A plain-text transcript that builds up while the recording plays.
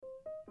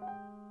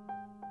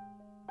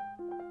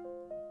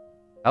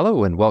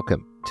Hello and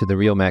welcome to the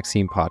Real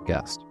Maxime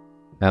podcast.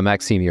 I'm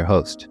Maxime, your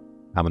host.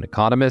 I'm an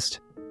economist,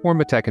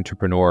 former tech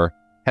entrepreneur,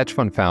 hedge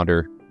fund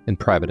founder, and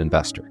private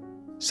investor.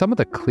 Some of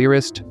the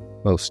clearest,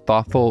 most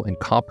thoughtful, and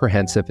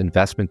comprehensive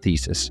investment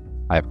theses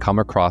I have come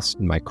across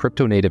in my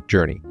crypto-native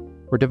journey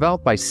were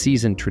developed by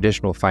seasoned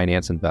traditional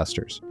finance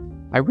investors.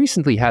 I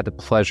recently had the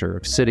pleasure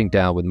of sitting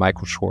down with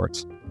Michael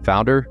Schwartz,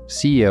 founder,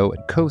 CEO,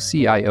 and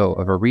Co-CIO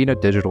of Arena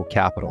Digital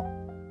Capital,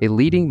 a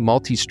leading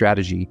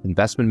multi-strategy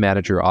investment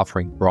manager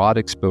offering broad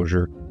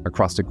exposure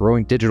across the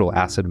growing digital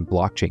asset and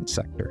blockchain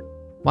sector.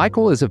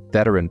 Michael is a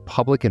veteran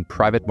public and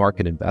private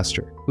market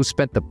investor who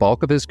spent the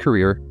bulk of his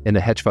career in the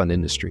hedge fund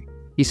industry.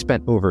 He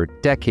spent over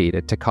a decade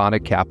at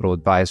Taconic Capital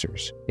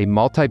Advisors, a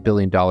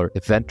multi-billion-dollar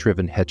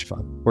event-driven hedge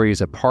fund, where he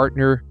is a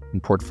partner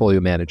and portfolio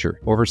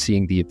manager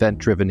overseeing the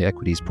event-driven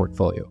equities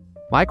portfolio.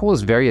 Michael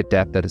is very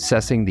adept at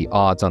assessing the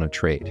odds on a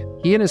trade.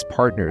 He and his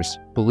partners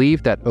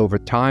believe that over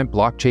time,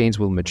 blockchains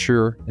will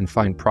mature and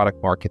find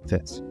product market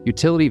fits.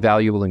 Utility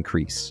value will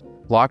increase.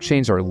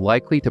 Blockchains are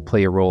likely to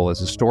play a role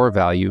as a store of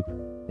value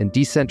in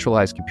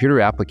decentralized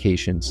computer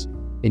applications,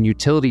 in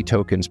utility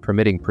tokens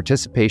permitting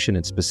participation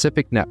in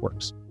specific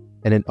networks,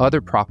 and in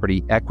other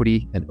property,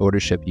 equity, and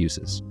ownership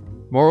uses.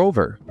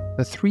 Moreover,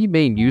 the three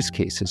main use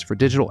cases for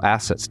digital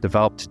assets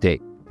developed to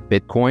date,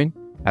 Bitcoin,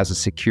 as a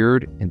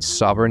secured and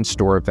sovereign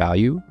store of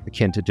value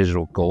akin to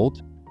digital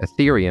gold,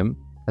 Ethereum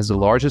as the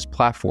largest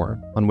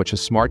platform on which a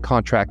smart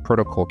contract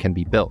protocol can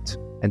be built,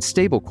 and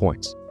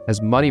stablecoins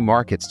as money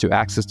markets to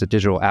access the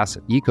digital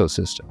asset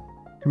ecosystem,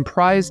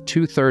 comprise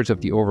 2/3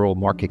 of the overall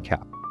market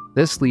cap.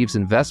 This leaves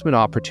investment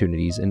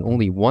opportunities in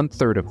only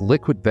 1/3 of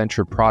liquid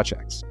venture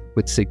projects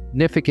with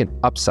significant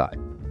upside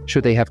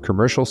should they have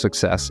commercial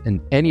success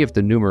in any of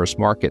the numerous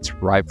markets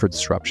ripe for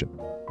disruption.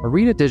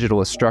 Arena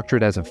Digital is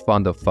structured as a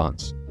fund of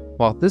funds.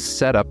 While this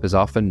setup is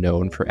often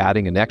known for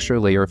adding an extra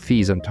layer of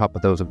fees on top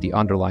of those of the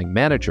underlying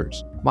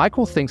managers,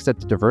 Michael thinks that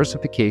the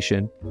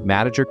diversification,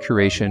 manager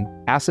curation,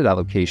 asset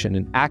allocation,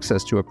 and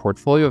access to a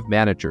portfolio of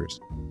managers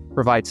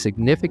provide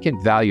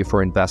significant value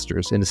for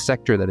investors in a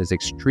sector that is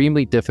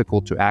extremely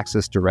difficult to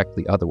access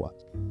directly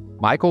otherwise.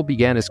 Michael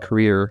began his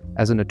career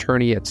as an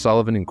attorney at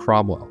Sullivan &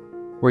 Cromwell,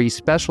 where he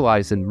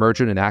specialized in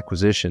merger and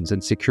acquisitions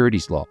and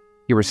securities law.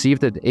 He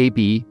received an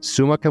AB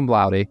summa cum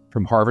laude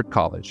from Harvard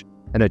College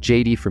and a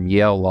JD from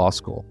Yale Law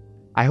School.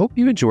 I hope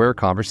you enjoy our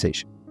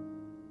conversation.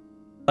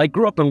 I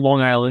grew up in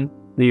Long Island,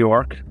 New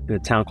York, in a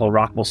town called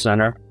Rockville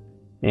Center,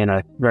 in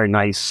a very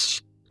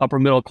nice upper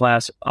middle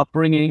class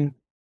upbringing,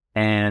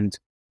 and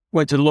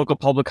went to the local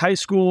public high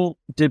school,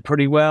 did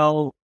pretty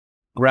well,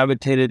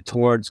 gravitated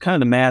towards kind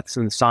of the maths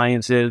and the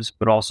sciences,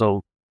 but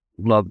also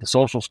loved the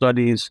social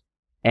studies.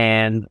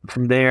 And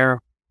from there,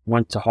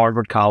 went to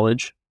Harvard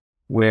College,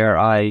 where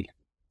I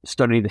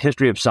studied the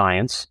history of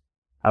science.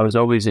 I was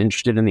always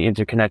interested in the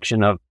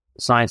interconnection of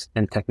science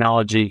and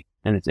technology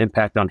and its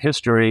impact on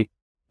history.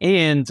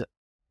 And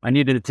I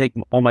needed to take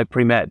all my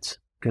pre-meds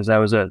because I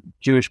was a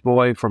Jewish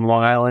boy from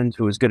Long Island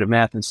who was good at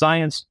math and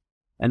science.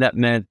 And that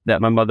meant that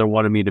my mother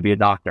wanted me to be a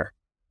doctor.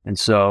 And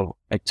so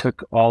I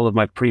took all of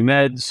my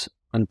pre-meds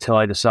until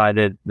I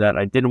decided that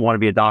I didn't want to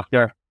be a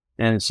doctor.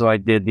 And so I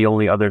did the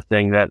only other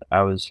thing that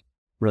I was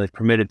really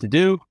permitted to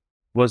do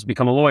was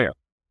become a lawyer.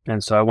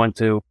 And so I went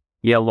to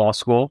Yale Law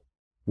School,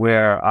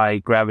 where I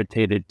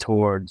gravitated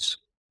towards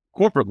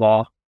corporate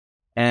law.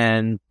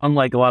 And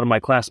unlike a lot of my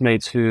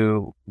classmates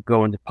who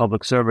go into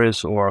public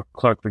service or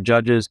clerk for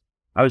judges,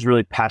 I was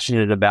really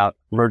passionate about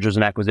mergers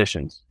and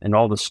acquisitions and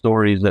all the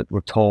stories that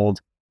were told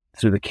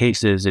through the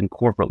cases in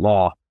corporate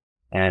law,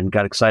 and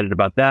got excited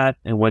about that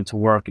and went to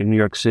work in New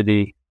York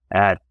City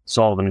at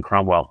Sullivan &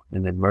 Cromwell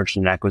in the mergers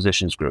and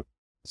acquisitions group.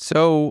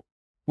 So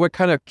what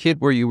kind of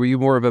kid were you? Were you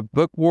more of a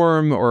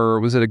bookworm, or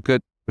was it a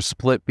good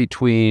split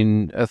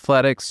between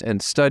athletics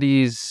and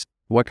studies?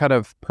 What kind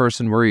of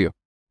person were you?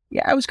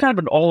 Yeah, I was kind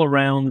of an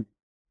all-around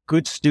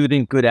good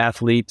student, good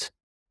athlete.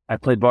 I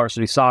played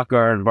varsity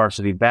soccer and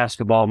varsity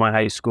basketball in my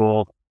high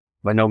school.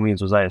 By no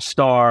means was I a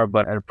star,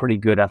 but I had a pretty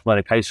good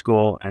athletic high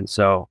school, and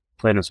so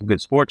played on some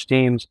good sports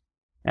teams.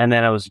 And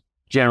then I was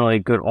generally a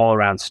good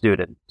all-around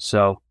student.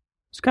 So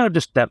it's kind of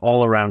just that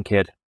all-around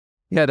kid.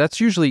 Yeah, that's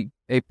usually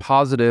a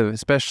positive,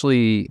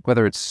 especially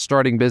whether it's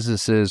starting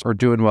businesses or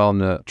doing well on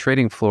the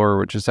trading floor,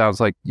 which it sounds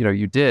like,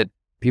 you did.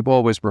 People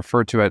always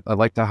refer to it, I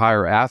like to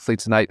hire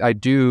athletes, and I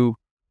do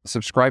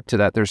subscribe to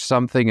that. There's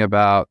something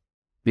about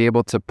being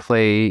able to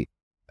play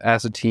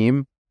as a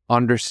team,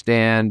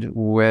 understand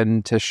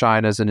when to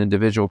shine as an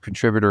individual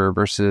contributor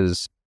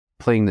versus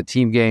playing the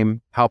team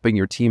game, helping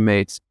your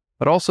teammates,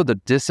 but also the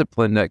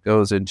discipline that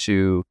goes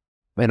into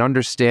and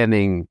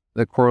understanding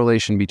the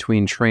correlation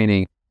between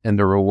training and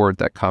the reward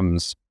that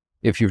comes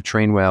if you've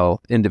trained well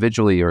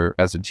individually or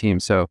as a team.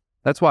 So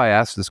that's why I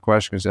asked this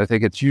question, because I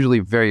think it's usually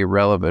very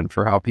relevant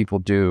for how people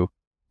do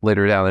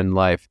later down in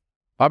life.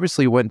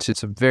 Obviously went to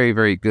some very,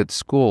 very good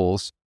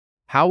schools.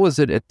 How was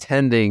it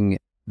attending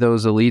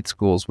those elite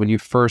schools when you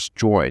first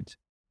joined?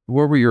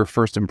 What were your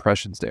first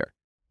impressions there?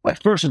 My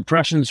first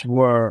impressions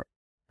were,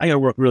 I got to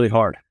work really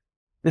hard.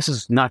 This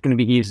is not going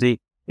to be easy.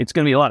 It's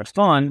going to be a lot of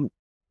fun,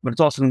 but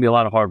it's also going to be a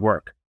lot of hard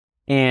work.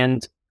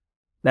 And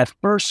that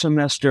first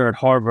semester at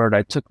Harvard,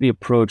 I took the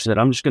approach that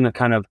I'm just going to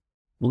kind of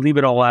leave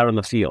it all out on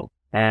the field.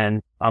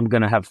 And I'm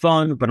going to have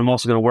fun, but I'm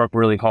also going to work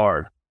really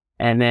hard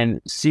and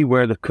then see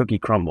where the cookie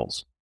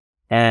crumbles.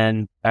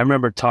 And I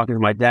remember talking to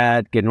my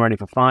dad, getting ready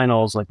for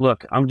finals, like,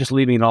 look, I'm just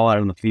leaving it all out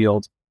on the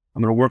field.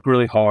 I'm going to work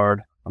really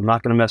hard. I'm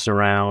not going to mess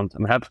around. I'm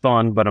going to have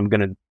fun, but I'm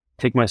going to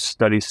take my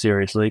studies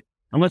seriously.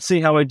 And let's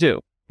see how I do.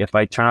 If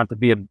I turn out to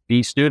be a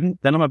B student,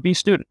 then I'm a B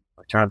student. If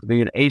I turn out to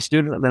be an A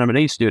student, then I'm an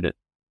A student.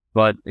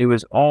 But it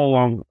was all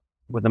along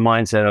with the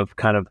mindset of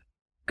kind of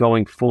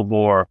going full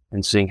bore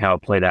and seeing how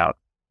it played out.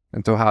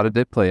 And so how did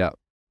it play out?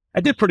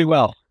 I did pretty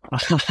well.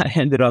 I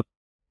ended up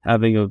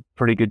having a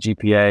pretty good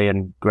GPA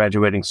and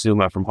graduating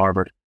summa from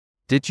Harvard.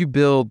 Did you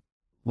build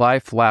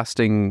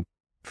life-lasting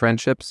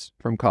friendships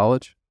from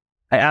college?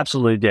 I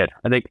absolutely did.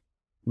 I think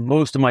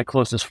most of my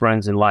closest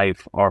friends in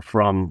life are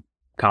from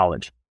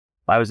college.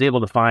 I was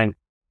able to find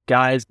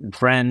guys and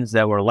friends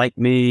that were like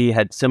me,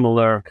 had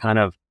similar kind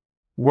of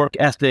work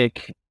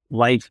ethic,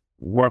 life,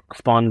 work,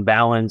 fun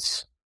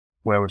balance,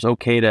 where it was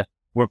okay to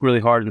work really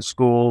hard in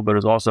school, but it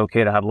was also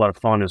okay to have a lot of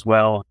fun as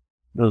well.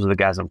 Those are the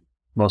guys I'm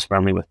most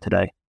friendly with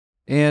today.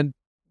 And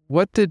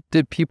what did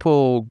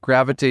people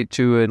gravitate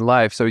to in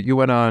life? So you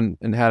went on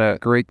and had a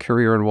great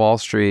career in Wall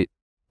Street.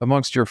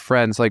 Amongst your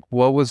friends, like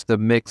what was the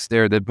mix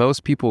there? Did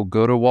most people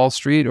go to Wall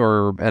Street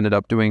or ended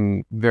up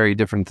doing very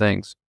different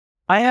things?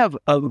 I have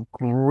a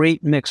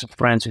great mix of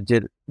friends who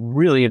did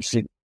really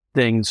interesting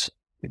things.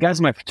 The guys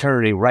in my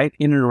fraternity, right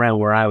in and around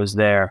where I was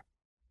there,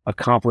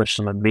 accomplished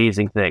some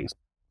amazing things.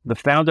 The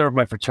founder of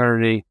my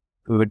fraternity,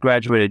 who had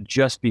graduated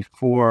just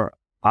before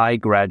I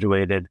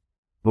graduated,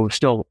 but was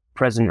still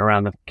present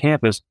around the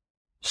campus,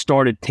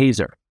 started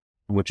Taser,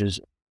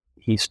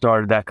 he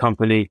started that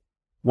company.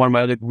 One of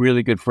my other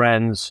really good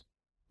friends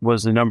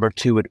was the number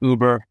 2 at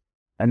Uber.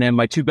 And then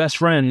my 2 best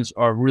friends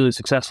are really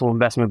successful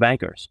investment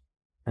bankers.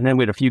 And then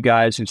we had a few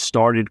guys who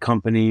started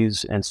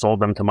companies and sold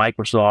them to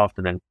Microsoft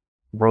and then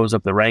rose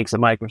up the ranks at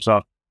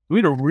Microsoft. We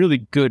had a really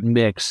good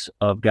mix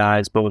of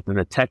guys, both in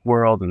the tech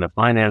world and the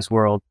finance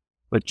world,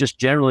 but just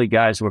generally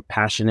guys who were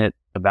passionate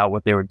about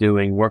what they were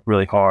doing, worked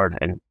really hard,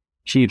 and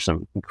achieved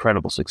some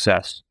incredible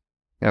success.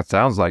 Yeah,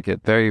 sounds like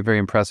it. Very, very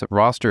impressive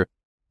roster.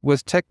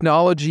 Was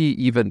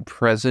technology even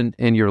present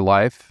in your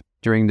life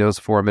during those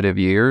formative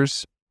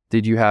years?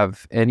 Did you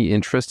have any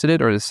interest in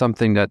it, or is it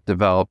something that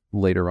developed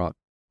later on?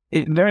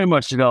 It very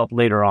much developed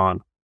later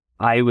on.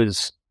 I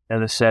was,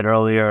 as I said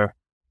earlier,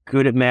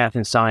 good at math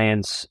and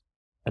science,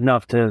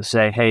 enough to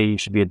say, hey, you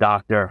should be a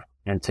doctor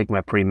and take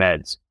my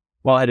pre-meds.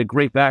 While I had a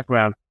great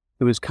background,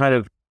 it was kind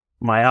of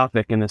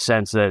myopic in the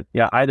sense that,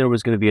 either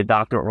was going to be a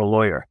doctor or a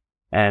lawyer.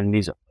 And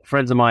these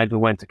friends of mine who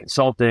went to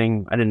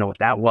consulting, I didn't know what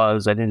that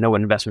was. I didn't know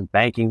what investment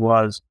banking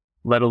was,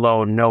 let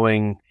alone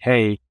knowing,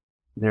 hey,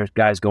 there's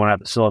guys going out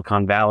to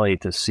Silicon Valley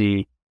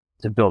to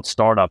build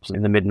startups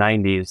in the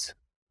mid-90s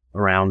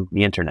around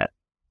the internet.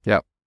 Yeah.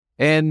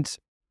 And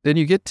then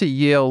you get to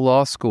Yale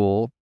Law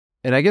School.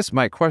 And I guess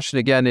my question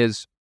again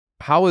is,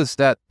 how is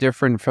that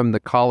different from the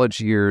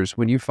college years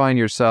when you find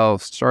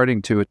yourself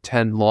starting to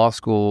attend law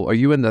school? Are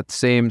you in that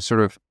same sort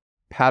of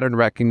pattern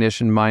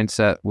recognition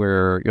mindset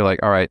where you're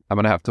like, all right, I'm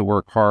going to have to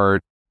work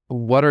hard?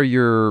 What are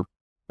your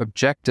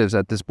objectives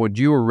at this point?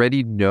 Do you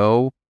already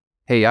know,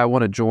 hey, I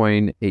want to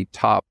join a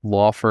top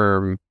law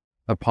firm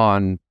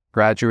upon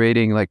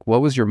graduating? Like,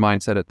 what was your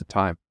mindset at the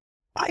time?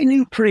 I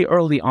knew pretty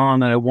early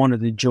on that I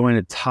wanted to join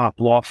a top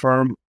law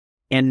firm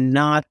and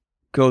not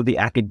go the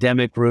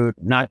academic route,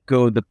 not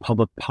go the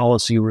public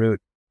policy route,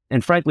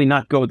 and frankly,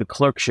 not go the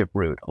clerkship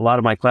route. A lot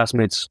of my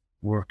classmates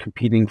were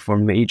competing for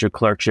major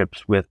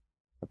clerkships with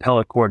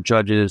appellate court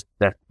judges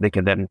that they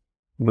could then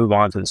move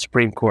on to the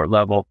Supreme Court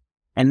level.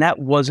 And that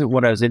wasn't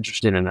what I was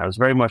interested in. I was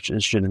very much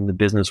interested in the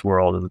business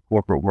world and the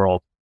corporate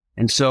world.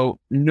 And so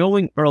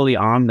knowing early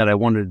on that I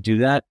wanted to do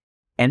that,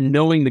 and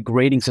knowing the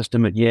grading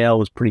system at Yale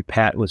was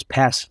was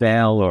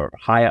pass-fail or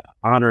high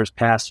honors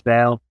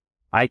pass-fail,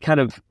 I kind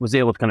of was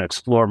able to kind of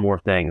explore more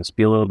things,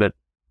 be a little bit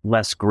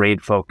less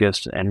grade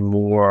focused and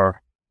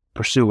more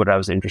pursue what I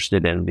was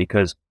interested in,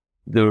 because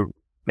the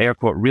air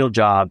quote real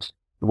jobs,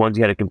 the ones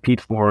you had to compete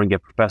for and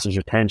get professors'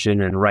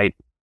 attention and write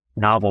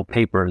novel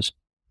papers,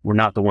 were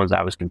not the ones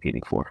I was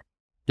competing for.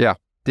 Yeah.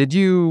 Did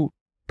you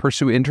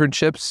pursue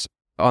internships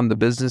on the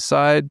business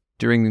side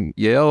during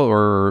Yale,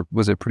 or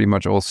was it pretty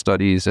much all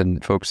studies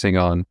and focusing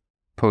on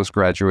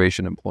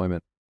post-graduation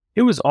employment?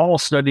 It was all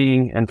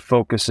studying and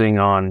focusing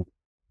on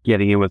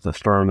getting in with a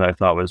firm that I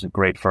thought was a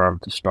great firm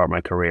to start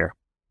my career.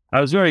 I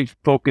was very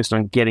focused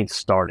on getting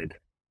started.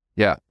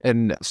 Yeah.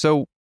 And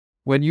so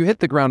when you hit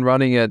the ground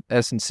running at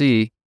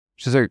S&C,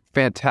 which is a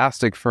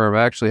fantastic firm,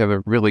 I actually have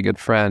a really good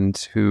friend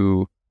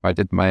who I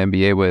did my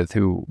MBA with,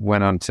 who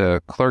went on to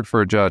clerk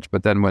for a judge,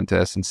 but then went to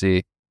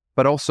S&C,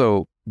 but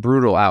also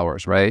brutal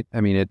hours, right?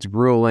 I mean, it's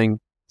grueling.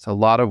 It's a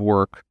lot of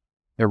work.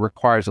 It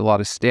requires a lot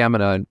of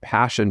stamina and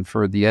passion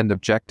for the end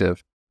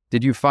objective.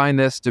 Did you find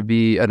this to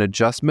be an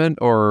adjustment,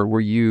 or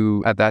were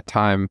you at that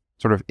time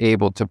sort of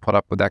able to put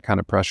up with that kind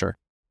of pressure?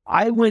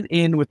 I went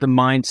in with the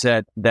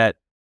mindset that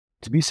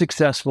to be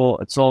successful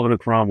at Sullivan &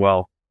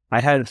 Cromwell, I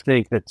had to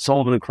think that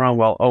Sullivan &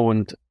 Cromwell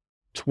owned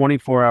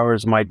 24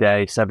 hours of my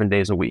day, 7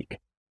 days a week.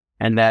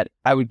 And that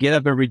I would get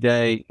up every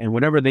day and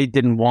whatever they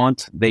didn't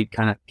want, they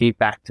kind of gave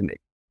back to me.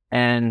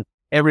 And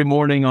every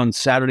morning on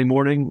Saturday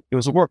morning, it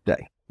was a work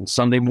day. And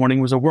Sunday morning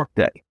was a work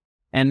day.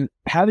 And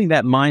having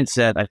that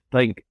mindset, I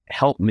think,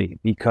 helped me,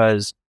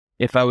 because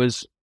if I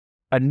was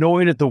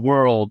annoyed at the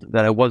world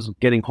that I wasn't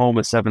getting home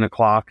at 7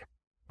 o'clock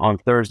on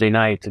Thursday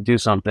night to do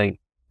something,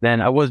 then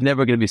I was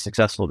never going to be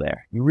successful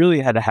there. You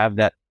really had to have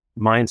that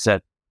mindset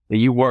that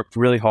you worked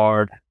really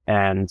hard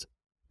and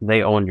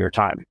they own your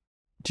time.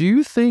 Do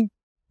you think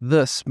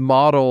this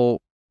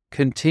model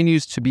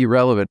continues to be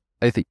relevant?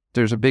 I think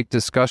there's a big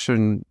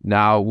discussion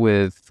now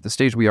with the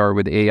stage we are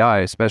with AI,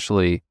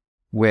 especially,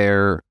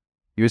 where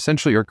you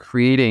essentially are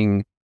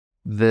creating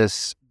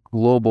this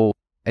global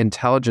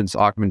intelligence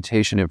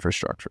augmentation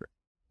infrastructure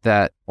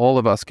that all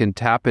of us can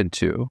tap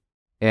into,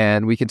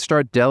 and we can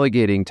start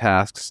delegating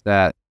tasks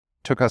that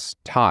took us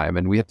time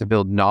and we have to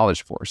build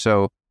knowledge for.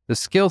 So the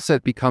skill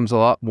set becomes a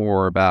lot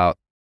more about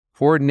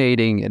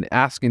coordinating and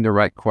asking the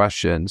right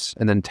questions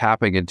and then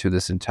tapping into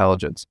this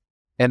intelligence.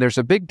 And there's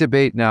a big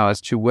debate now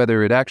as to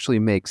whether it actually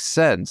makes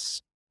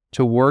sense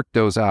to work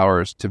those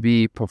hours to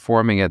be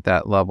performing at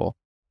that level.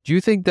 Do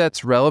you think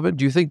that's relevant?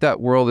 Do you think that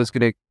world is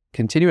going to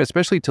continue,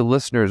 especially to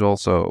listeners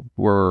also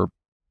who are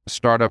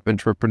startup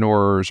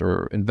entrepreneurs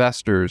or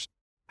investors?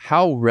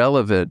 How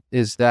relevant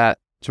is that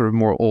sort of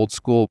more old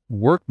school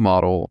work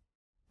model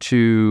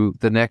to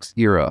the next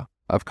era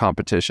of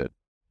competition?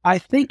 I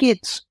think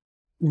it's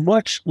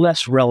much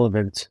less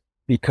relevant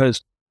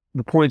because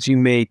the points you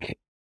make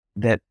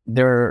that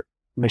there are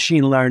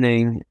machine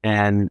learning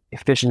and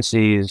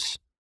efficiencies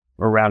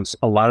around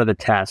a lot of the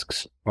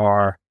tasks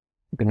are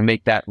going to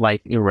make that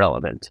life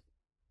irrelevant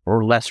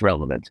or less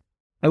relevant.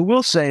 I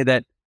will say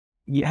that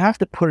you have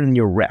to put in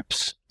your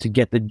reps to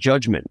get the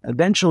judgment.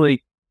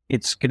 Eventually,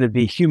 it's going to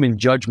be human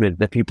judgment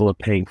that people are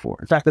paying for.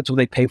 In fact, that's what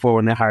they pay for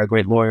when they hire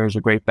great lawyers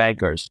or great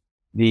bankers.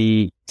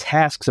 The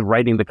tasks of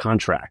writing the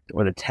contract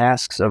or the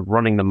tasks of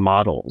running the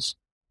models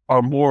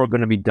are more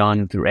going to be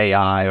done through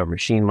AI or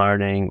machine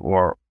learning,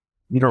 or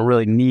you don't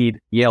really need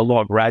Yale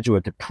Law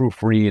graduate to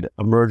proofread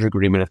a merger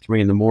agreement at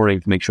 3 a.m.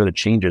 to make sure the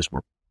changes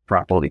were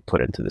properly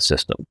put into the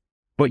system.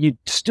 But you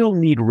still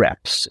need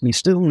reps. You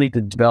still need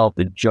to develop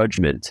the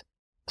judgment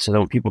so that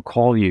when people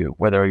call you,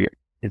 whether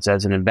it's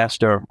as an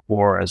investor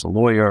or as a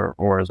lawyer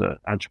or as an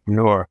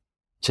entrepreneur,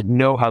 to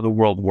know how the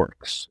world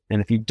works.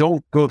 And if you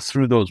don't go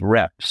through those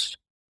reps,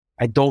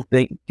 I don't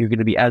think you're going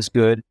to be as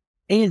good,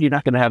 and you're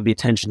not going to have the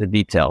attention to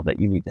detail that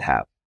you need to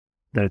have,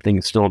 that I think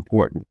is still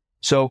important.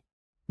 So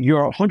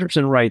you're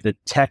 100% right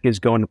that tech is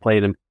going to play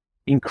an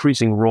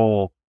increasing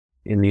role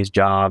in these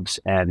jobs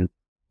and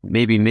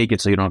maybe make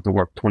it so you don't have to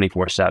work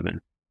 24/7.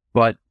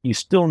 But you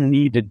still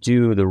need to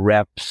do the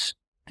reps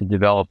to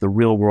develop the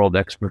real world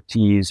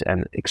expertise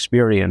and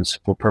experience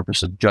for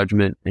purpose of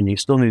judgment. And you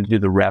still need to do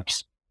the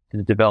reps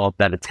to develop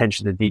that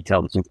attention to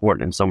detail that's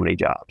important in so many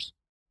jobs.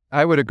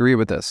 I would agree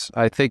with this.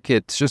 I think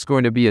it's just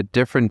going to be a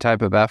different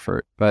type of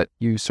effort, but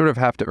you sort of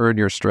have to earn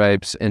your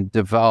stripes and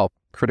develop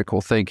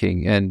critical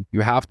thinking, and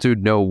you have to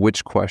know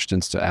which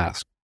questions to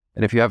ask.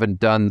 And if you haven't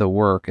done the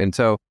work, and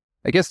so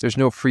I guess there's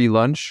no free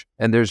lunch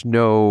and there's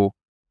no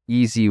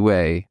easy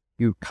way.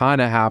 You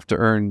kind of have to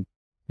earn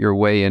your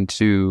way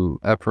into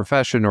a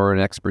profession or an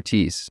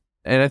expertise.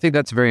 And I think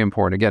that's very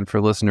important, again,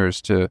 for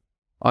listeners to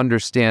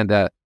understand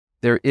that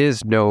there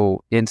is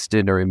no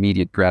instant or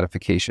immediate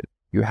gratification.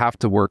 You have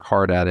to work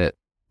hard at it,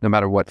 no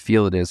matter what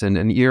field it is. In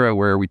an era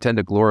where we tend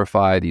to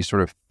glorify these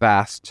sort of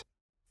fast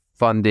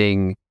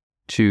funding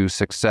to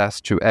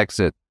success to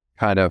exit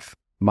kind of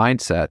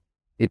mindset,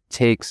 it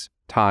takes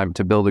time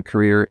to build a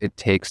career. It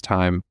takes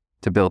time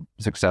to build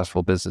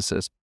successful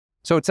businesses.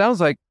 So it sounds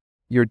like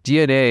your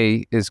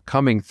DNA is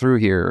coming through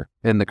here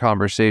in the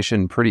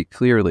conversation pretty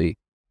clearly.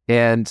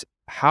 And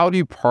how do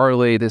you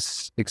parlay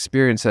this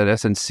experience at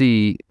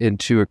SNC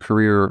into a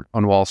career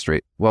on Wall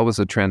Street? What was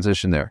the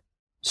transition there?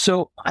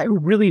 So I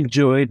really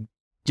enjoyed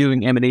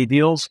doing M&A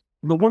deals.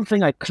 The one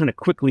thing I kind of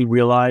quickly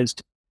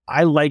realized,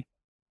 I liked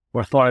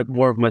or thought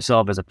more of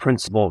myself as a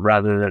principal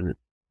rather than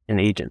an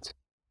agent.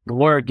 The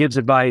lawyer gives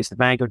advice, the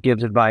banker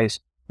gives advice,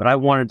 but I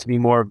wanted to be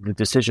more of the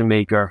decision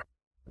maker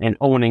and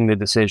owning the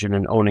decision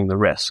and owning the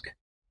risk.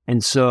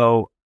 And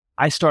so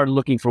I started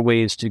looking for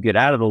ways to get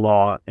out of the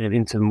law and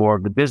into more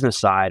of the business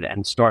side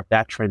and start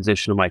that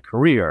transition of my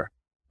career.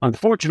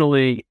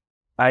 Unfortunately,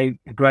 I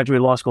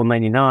graduated law school in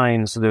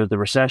 99, so there was the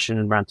recession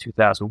in around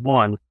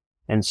 2001.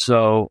 And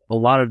so a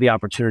lot of the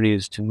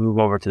opportunities to move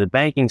over to the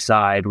banking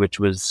side, which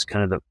was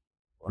kind of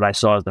what I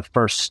saw as the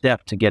first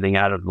step to getting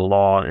out of the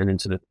law and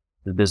into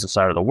the business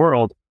side of the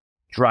world,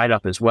 dried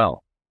up as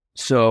well.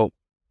 So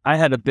I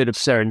had a bit of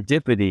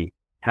serendipity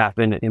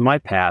happen in my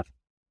path,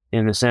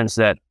 in the sense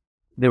that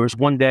there was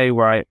one day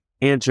where I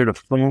answered a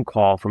phone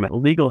call from a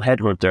legal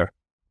headhunter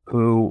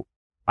who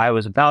I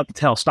was about to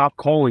tell, stop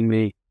calling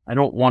me. I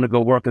don't want to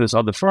go work at this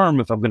other firm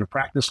if I'm going to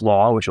practice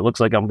law, which it looks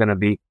like I'm going to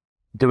be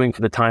doing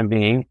for the time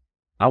being.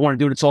 I want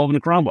to do it at Sullivan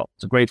and Cromwell.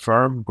 It's a great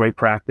firm, great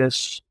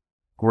practice,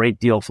 great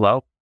deal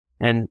flow.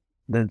 And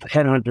the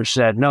headhunter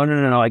said, no,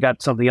 I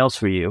got something else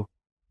for you.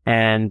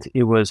 And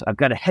it was, I've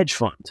got a hedge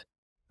fund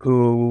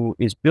who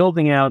is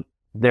building out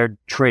their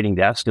trading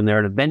desk, and they're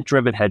an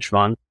event-driven hedge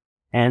fund,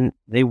 and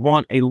they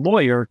want a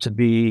lawyer to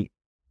be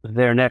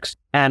their next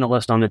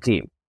analyst on the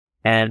team.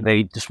 And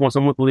they just want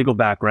someone with a legal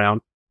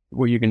background.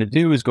 What you're going to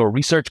do is go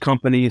research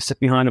companies, sit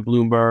behind a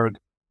Bloomberg,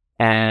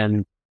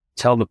 and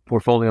tell the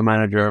portfolio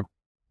manager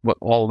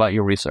all about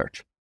your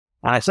research.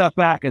 And I sat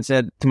back and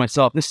said to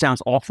myself, this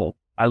sounds awful.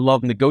 I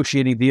love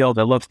negotiating deals.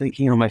 I love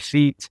thinking on my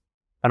feet.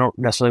 I don't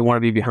necessarily want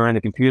to be behind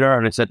the computer.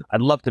 And I said,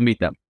 I'd love to meet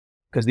them.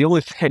 Because the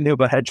only thing I knew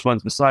about hedge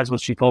funds, besides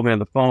what she told me on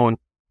the phone,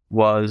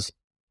 was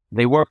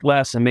they worked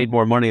less and made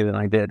more money than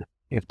I did,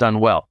 if done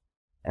well.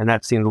 And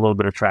that seemed a little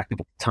bit attractive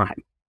at the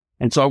time.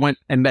 And so I went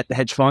and met the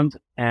hedge fund,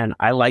 and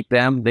I liked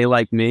them. They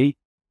liked me.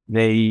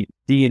 The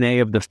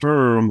DNA of the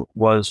firm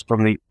was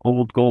from the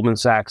old Goldman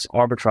Sachs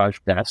arbitrage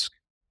desk,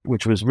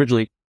 which was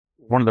originally,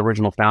 one of the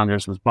original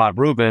founders was Bob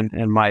Rubin,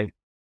 and my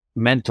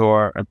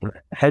mentor at the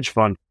hedge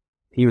fund,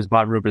 he was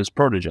Bob Rubin's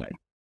protege.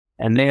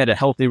 And they had a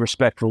healthy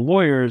respect for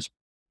lawyers,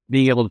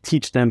 being able to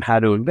teach them how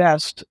to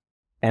invest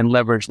and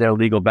leverage their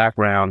legal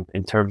background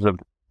in terms of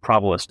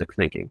probabilistic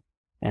thinking.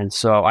 And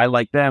so I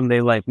liked them,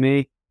 they liked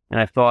me, and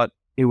I thought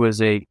it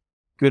was a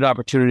good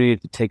opportunity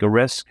to take a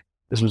risk.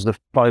 This was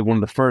probably one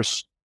of the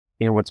first,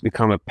 what's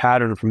become a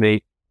pattern for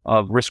me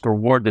of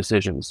risk-reward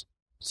decisions,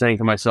 saying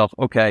to myself,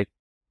 okay,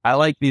 I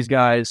like these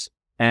guys,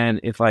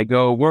 and if I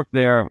go work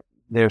there,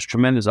 there's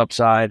tremendous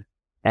upside.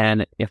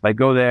 And if I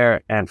go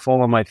there and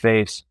fall on my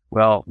face,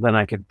 well, then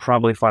I could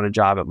probably find a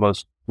job at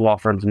most law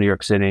firms in New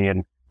York City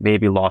and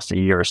maybe lost a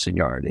year of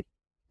seniority.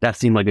 That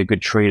seemed like a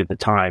good trade at the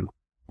time,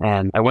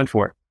 and I went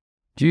for it.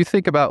 Do you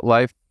think about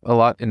life a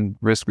lot in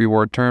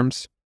risk-reward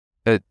terms?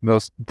 At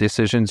most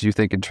decisions, you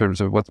think in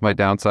terms of what's my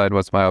downside,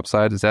 what's my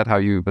upside? Is that how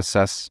you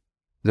assess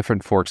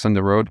different forks in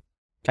the road?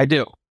 I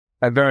do.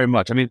 I very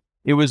much. I mean,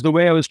 it was the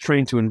way I was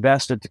trained to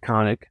invest at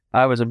Taconic.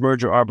 I was a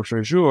merger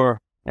arbitrageur.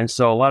 And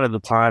so a lot of the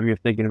time you're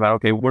thinking about,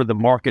 okay, what are the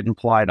market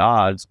implied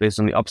odds based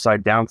on the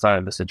upside downside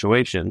of the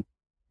situation?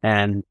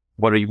 And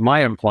what are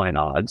my implied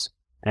odds?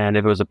 And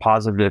if it was a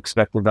positive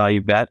expected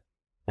value bet,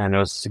 and it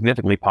was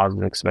significantly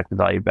positive expected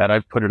value bet,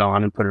 I'd put it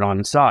on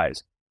in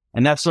size.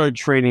 And that started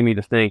training me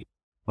to think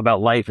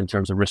about life in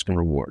terms of risk and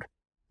reward,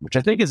 which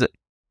I think is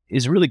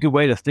a really good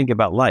way to think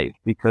about life.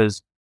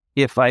 Because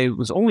if I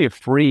was only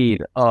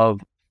afraid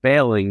of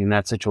failing in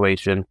that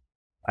situation,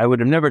 I would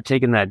have never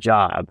taken that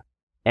job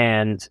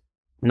and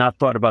not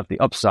thought about the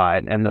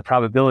upside and the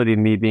probability of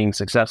me being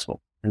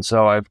successful. And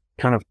so I've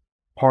kind of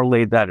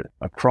parlayed that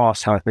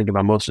across how I think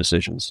about most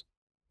decisions.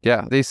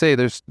 Yeah, they say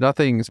there's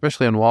nothing,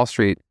 especially on Wall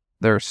Street,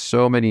 there are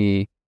so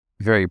many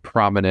very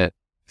prominent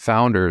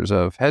founders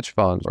of hedge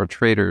funds or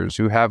traders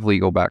who have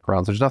legal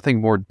backgrounds. There's nothing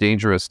more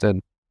dangerous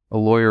than a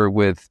lawyer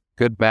with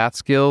good math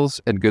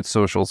skills and good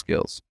social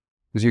skills,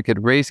 because you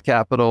could raise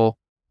capital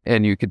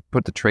and you could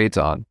put the trades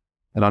on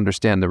and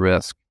understand the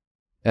risk.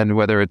 And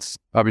whether it's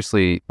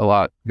obviously a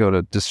lot go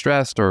to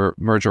distressed or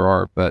merger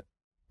arb, but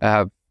I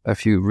have a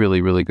few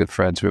really, really good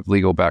friends who have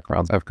legal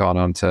backgrounds. I've gone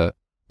on to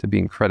be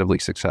incredibly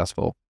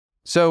successful.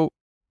 So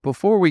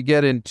before we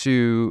get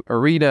into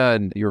Arena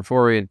and your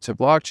foray into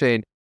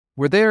blockchain,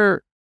 were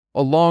there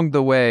along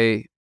the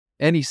way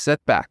any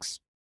setbacks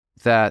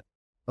that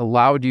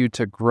allowed you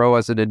to grow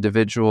as an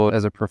individual,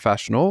 as a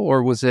professional?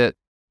 Or was it,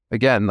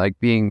 again, like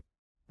being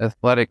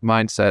athletic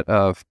mindset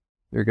of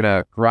you're going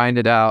to grind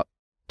it out,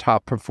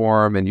 top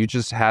perform, and you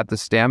just had the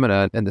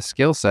stamina and the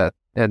skill set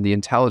and the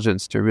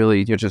intelligence to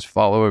really just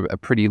follow a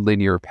pretty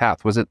linear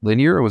path? Was it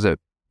linear, or was it,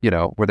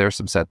 were there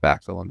some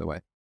setbacks along the way?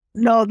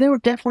 No, there were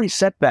definitely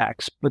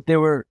setbacks, but they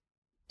were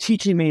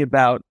teaching me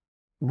about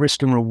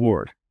risk and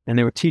reward, and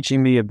they were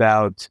teaching me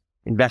about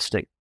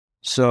investing.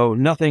 So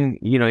nothing,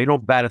 you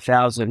don't bat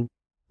 1,000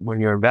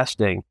 when you're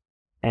investing.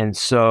 And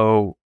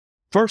so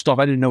first off,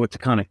 I didn't know what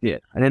Taconic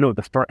did. I didn't know what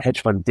the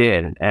hedge fund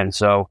did. And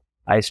so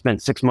I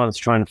spent 6 months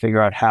trying to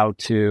figure out how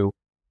to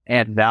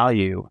add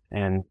value,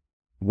 and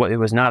it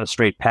was not a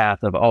straight path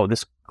of, oh,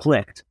 this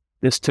clicked.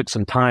 This took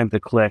some time to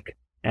click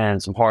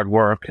and some hard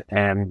work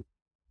and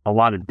a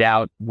lot of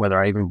doubt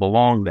whether I even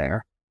belonged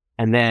there.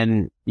 And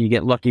then you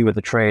get lucky with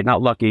the trade,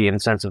 not lucky in the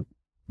sense of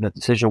the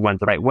decision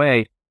went the right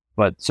way,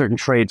 but certain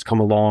trades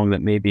come along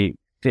that maybe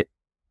fit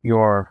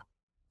your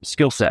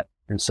skill set.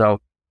 And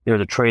so there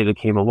was a trade that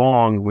came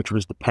along, which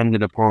was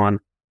dependent upon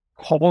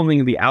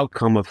calling the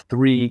outcome of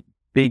 3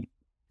 big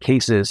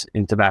cases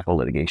in tobacco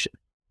litigation.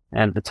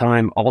 And at the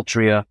time,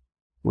 Altria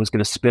was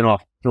going to spin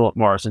off Philip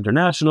Morris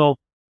International.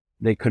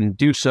 They couldn't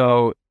do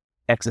so.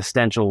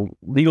 Existential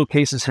legal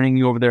cases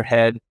hanging over their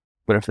head.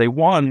 But if they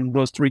won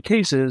those 3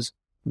 cases,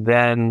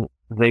 then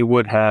they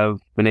would have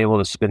been able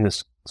to spin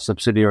this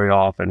subsidiary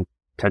off and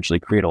potentially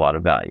create a lot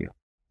of value.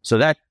 So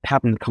that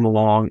happened to come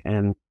along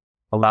and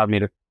allowed me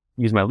to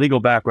use my legal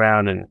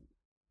background and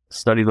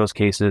study those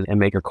cases and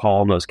make a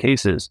call on those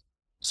cases.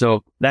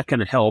 So that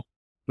kind of helped.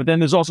 But then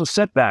there's also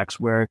setbacks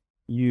where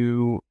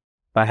you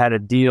I had a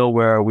deal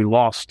where we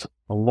lost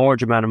a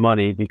large amount of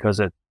money because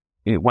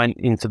it went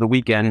into the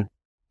weekend.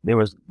 There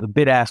was the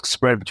bid-ask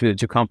spread between the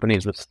two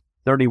companies was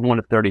 31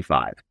 to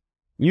 35.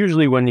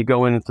 Usually when you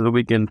go into the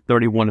weekend,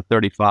 31 to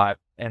 35,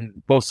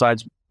 and both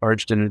sides are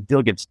interested in the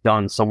deal gets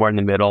done somewhere in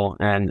the middle,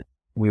 and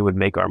we would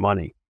make our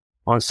money.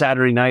 On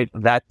Saturday night,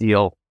 that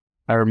deal,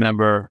 I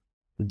remember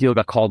the deal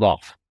got called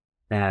off,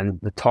 and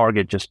the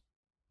target just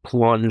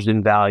plunged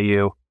in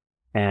value,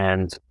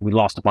 and we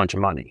lost a bunch of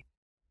money.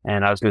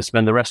 And I was going to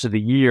spend the rest of the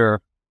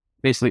year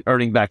basically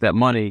earning back that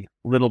money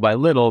little by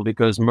little,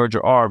 because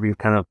merger arb, you're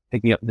kind of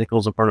picking up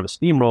nickels in front of a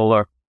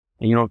steamroller,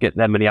 and you don't get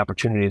that many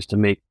opportunities to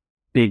make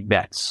big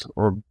bets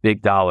or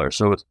big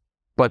dollars.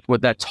 But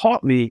what that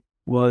taught me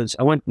was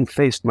I went and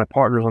faced my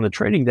partners on the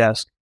trading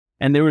desk,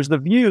 and there was the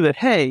view that,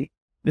 hey,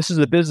 this is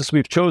the business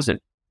we've chosen,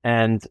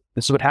 and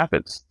this is what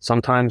happens.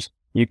 Sometimes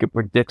you could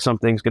predict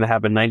something's going to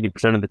happen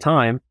 90% of the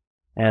time,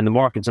 and the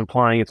market's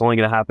implying it's only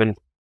going to happen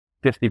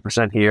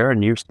 50% here,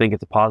 and you think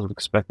it's a positive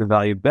expected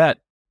value bet.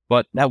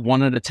 But that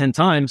 1 out of 10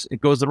 times,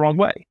 it goes the wrong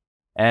way.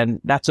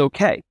 And that's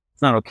okay.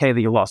 It's not okay that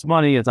you lost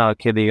money. It's not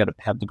okay that you got to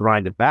have to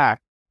grind it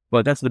back.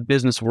 But that's the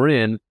business we're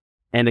in.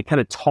 And it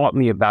kind of taught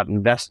me about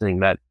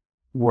investing, that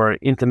we're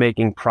into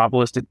making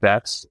probabilistic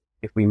bets.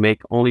 If we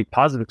make only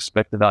positive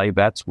expected value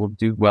bets, we'll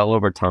do well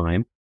over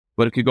time.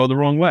 But it could go the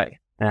wrong way.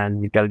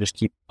 And you've got to just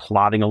keep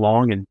plodding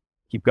along and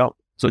keep going.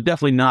 So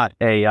definitely not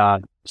a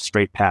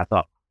straight path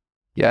up.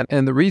 Yeah.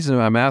 And the reason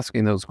I'm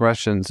asking those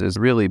questions is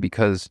really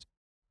because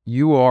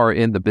you are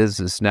in the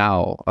business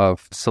now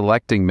of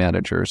selecting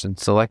managers and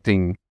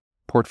selecting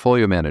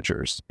portfolio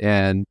managers.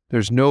 And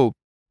there's no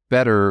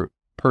better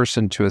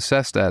person to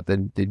assess that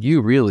than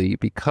you really,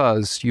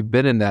 because you've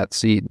been in that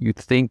seat. You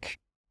think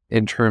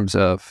in terms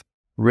of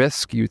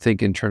risk, you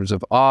think in terms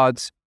of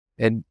odds,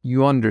 and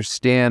you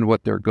understand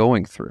what they're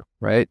going through,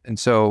 right? And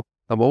so,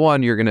 number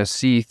one, you're going to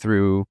see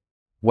through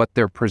what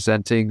they're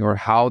presenting or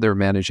how they're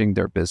managing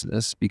their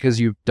business because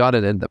you've done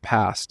it in the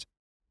past.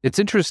 It's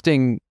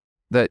interesting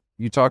that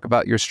you talk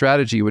about your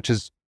strategy, which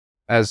is,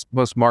 as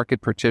most market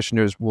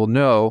practitioners will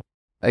know,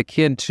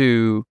 akin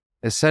to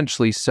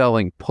essentially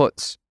selling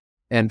puts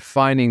and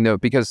finding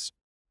because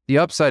the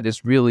upside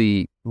is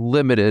really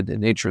limited in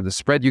nature. The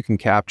spread you can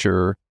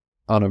capture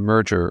on a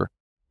merger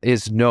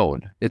is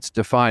known. It's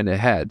defined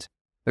ahead.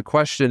 The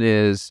question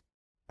is,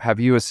 have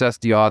you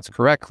assessed the odds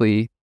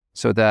correctly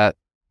so that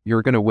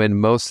you're going to win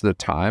most of the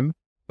time?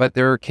 But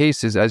there are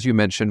cases, as you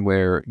mentioned,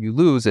 where you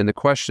lose. And the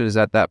question is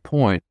at that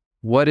point,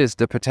 what is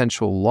the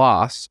potential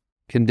loss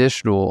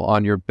conditional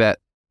on your bet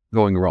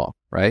going wrong,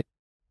 right?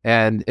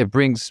 And it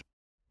brings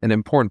an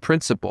important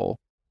principle,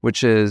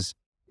 which is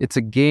it's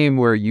a game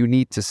where you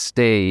need to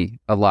stay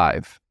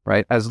alive,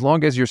 right? As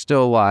long as you're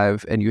still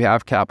alive and you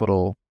have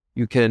capital,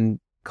 you can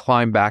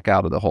climb back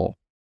out of the hole.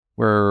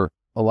 Where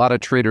a lot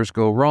of traders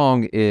go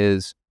wrong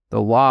is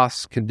the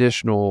loss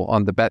conditional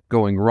on the bet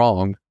going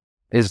wrong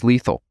is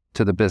lethal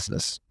to the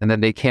business, and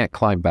then they can't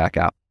climb back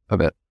out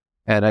of it.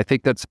 And I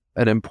think that's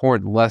an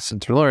important lesson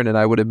to learn. And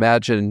I would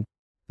imagine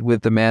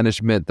with the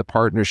management, the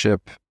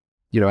partnership,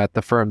 at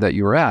the firm that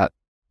you were at,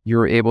 you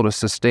were able to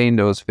sustain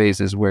those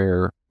phases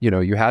where,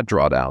 you had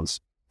drawdowns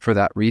for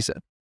that reason.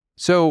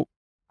 So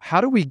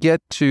how do we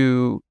get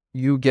to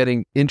you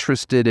getting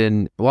interested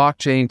in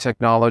blockchain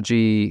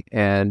technology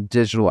and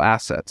digital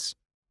assets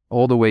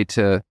all the way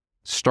to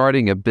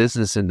starting a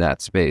business in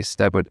that space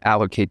that would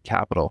allocate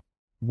capital?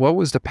 What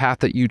was the path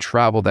that you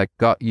traveled that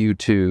got you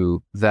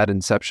to that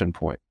inception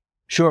point?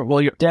 Sure.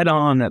 Well, you're dead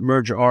on that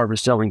merger arb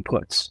is selling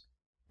puts.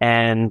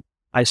 And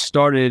I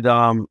started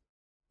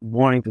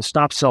wanting to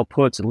stop sell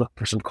puts and look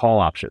for some call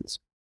options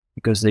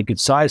because they could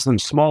size them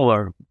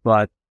smaller,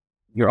 but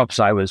your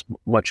upside was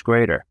much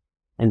greater.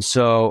 And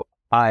so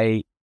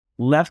I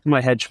left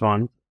my hedge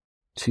fund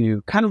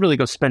to kind of really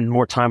go spend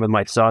more time with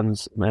my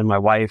sons and my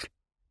wife.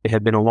 It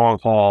had been a long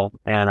haul,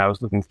 and I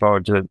was looking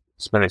forward to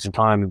spending some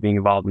time and being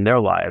involved in their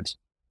lives.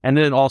 And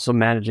then also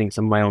managing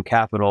some of my own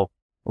capital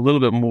a little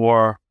bit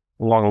more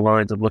along the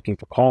lines of looking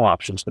for call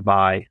options to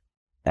buy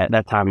at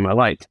that time in my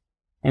life.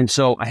 And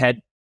so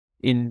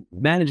in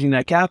managing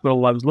that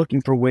capital, I was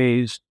looking for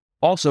ways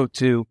also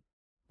to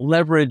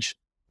leverage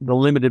the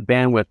limited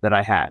bandwidth that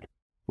I had.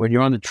 When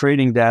you're on the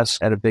trading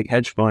desk at a big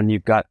hedge fund,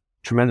 you've got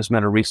tremendous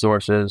amount of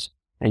resources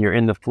and you're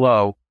in the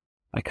flow.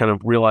 I kind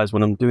of realized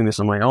when I'm doing this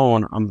on my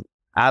own, I'm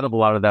out of a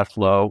lot of that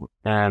flow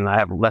and I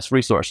have less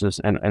resources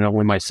and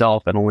only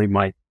myself and only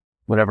my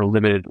whatever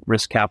limited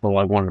risk capital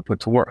I wanted to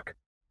put to work.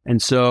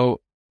 And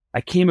so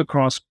I came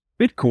across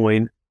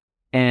Bitcoin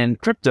and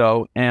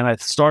crypto, and I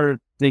started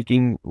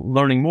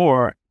learning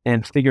more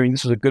and figuring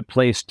this was a good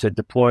place to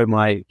deploy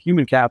my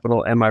human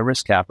capital and my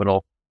risk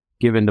capital,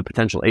 given the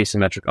potential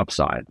asymmetric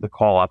upside, the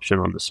call option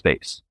on the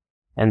space.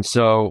 And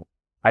so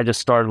I just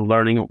started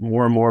learning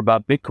more and more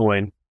about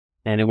Bitcoin,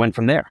 and it went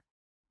from there.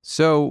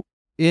 So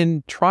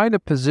in trying to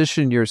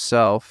position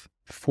yourself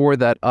for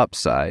that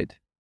upside,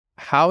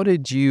 how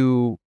did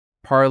you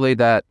parlay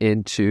that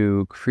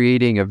into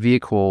creating a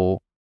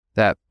vehicle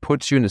that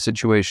puts you in a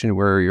situation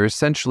where you're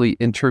essentially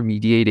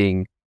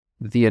intermediating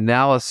the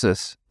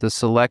analysis, the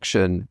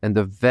selection, and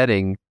the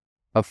vetting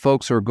of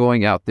folks who are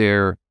going out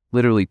there,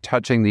 literally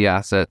touching the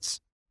assets,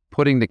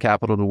 putting the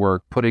capital to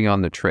work, putting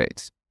on the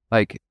trades?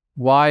 Like,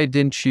 why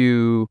didn't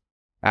you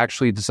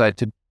actually decide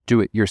to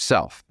do it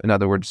yourself? In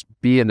other words,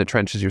 be in the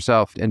trenches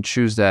yourself and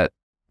choose that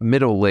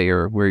middle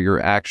layer where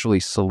you're actually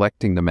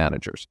selecting the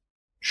managers.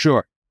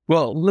 Sure.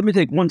 Well, let me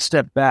take one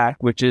step back,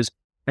 which is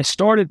I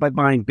started by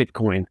buying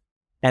Bitcoin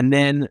and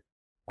then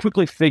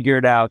quickly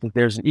figured out that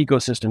there's an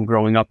ecosystem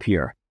growing up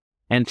here.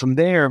 And from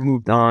there,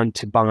 moved on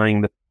to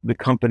buying the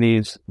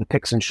companies, the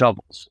picks and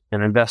shovels,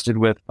 and invested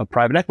with a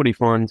private equity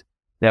fund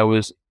that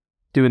was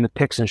doing the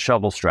picks and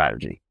shovel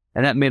strategy.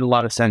 And that made a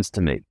lot of sense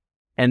to me.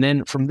 And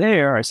then from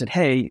there, I said,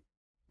 hey,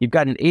 you've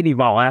got an 80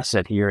 vol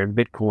asset here in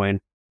Bitcoin.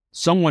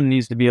 Someone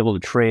needs to be able to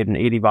trade an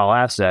 80 vol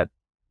asset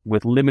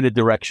with limited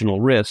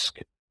directional risk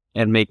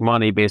and make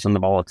money based on the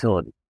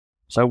volatility.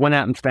 So I went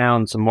out and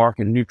found some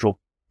market neutral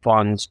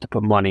funds to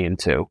put money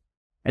into.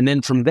 And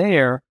then from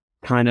there,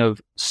 kind of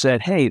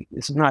said, hey,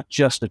 this is not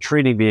just a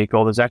trading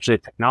vehicle. There's actually a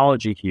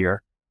technology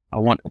here. I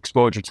want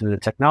exposure to the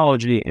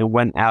technology, and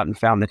went out and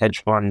found the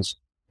hedge funds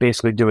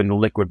basically doing the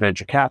liquid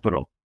venture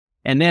capital.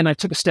 And then I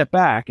took a step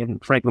back,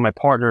 and frankly, my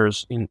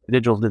partners in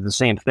digital did the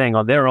same thing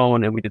on their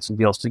own, and we did some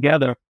deals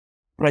together.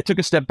 But I took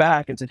a step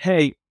back and said,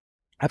 hey,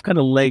 I've kind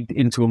of legged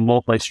into a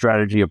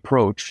multi-strategy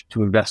approach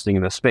to investing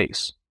in this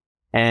space.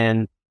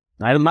 And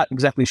I'm not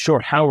exactly sure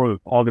how we're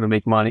all going to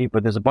make money,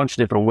 but there's a bunch of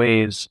different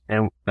ways,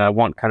 and I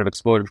want kind of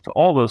exposure to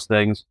all those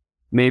things.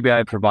 Maybe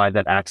I provide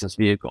that access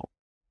vehicle.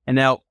 And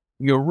now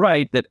you're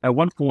right that at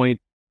one point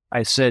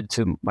I said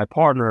to my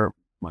partner,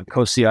 my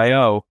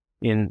Co-CIO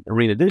in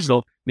Arena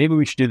Digital, maybe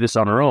we should do this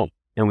on our own.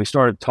 And we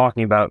started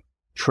talking about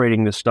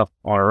trading this stuff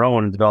on our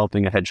own and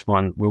developing a hedge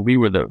fund where we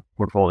were the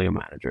portfolio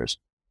managers.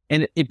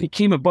 And it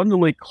became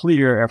abundantly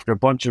clear after a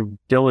bunch of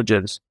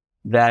diligence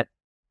that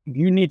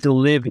you need to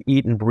live,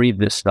 eat, and breathe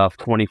this stuff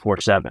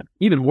 24/7,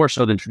 even more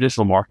so than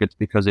traditional markets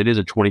because it is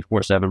a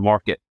 24/7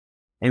 market.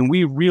 And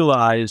we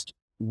realized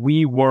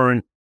we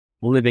weren't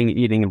living,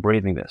 eating, and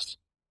breathing this.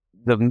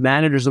 The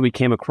managers that we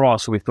came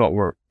across who we thought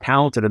were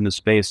talented in this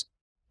space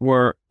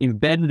were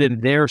embedded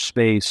in their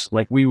space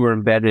like we were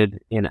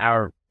embedded in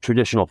our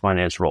traditional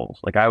finance roles.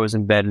 Like I was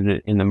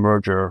embedded in the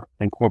merger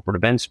and corporate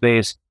event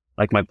space,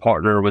 like my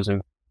partner was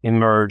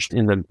immersed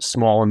in the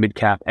small and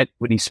mid-cap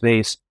equity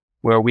space,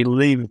 where we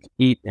lived,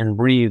 eat, and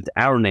breathed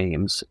our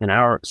names in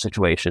our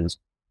situations.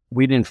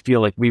 We didn't feel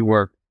like we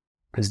were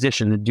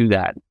positioned to do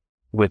that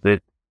with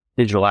the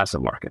digital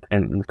asset market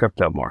and the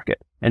crypto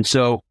market. And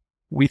so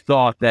we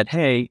thought that,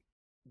 hey,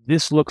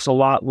 this looks a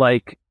lot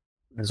like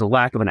there's a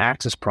lack of an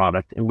access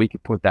product, and we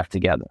could put that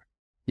together.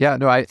 Yeah,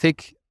 no, I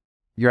think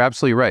you're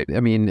absolutely right. I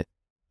mean,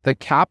 the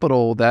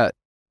capital that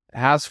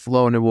has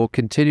flown and will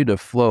continue to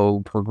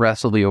flow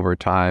progressively over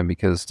time,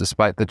 because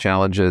despite the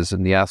challenges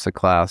in the asset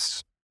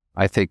class,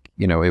 I think,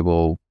 it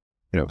will,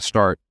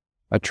 start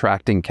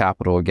attracting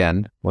capital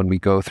again when we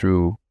go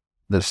through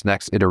this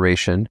next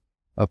iteration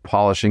of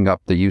polishing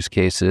up the use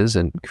cases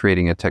and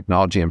creating a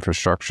technology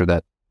infrastructure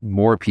that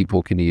more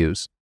people can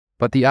use.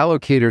 But the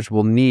allocators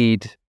will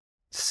need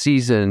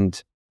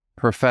seasoned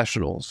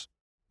professionals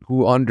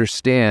who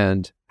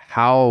understand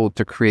how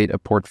to create a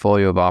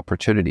portfolio of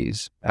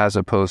opportunities as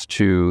opposed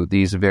to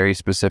these very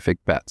specific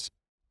bets.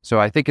 So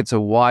I think it's a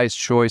wise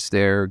choice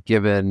there,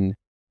 given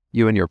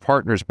you and your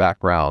partner's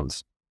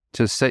backgrounds,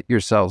 to set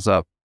yourselves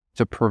up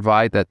to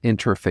provide that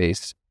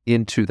interface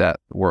into that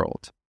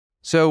world.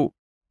 So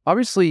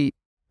obviously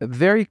a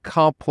very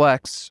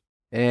complex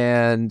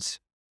and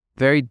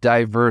very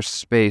diverse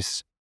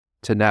space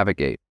to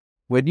navigate.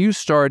 When you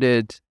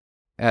started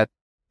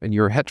in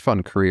your hedge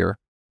fund career,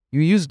 you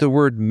used the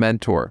word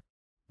mentor,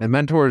 and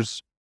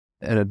mentors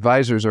and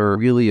advisors are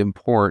really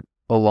important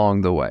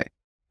along the way.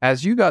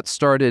 As you got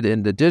started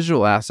in the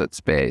digital asset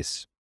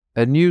space,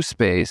 a new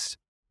space,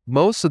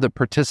 most of the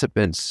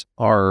participants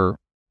are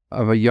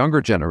of a younger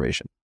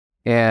generation.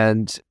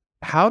 And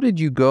how did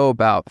you go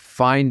about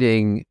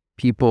finding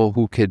people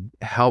who could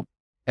help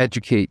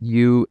educate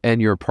you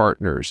and your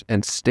partners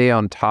and stay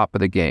on top of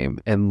the game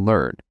and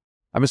learn?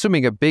 I'm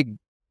assuming a big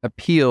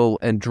appeal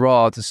and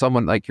draw to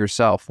someone like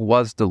yourself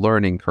was the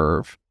learning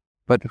curve,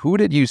 but who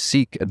did you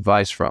seek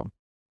advice from?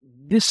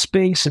 This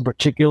space in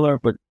particular,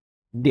 but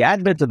the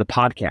advent of the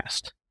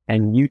podcast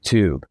and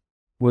YouTube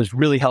was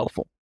really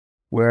helpful,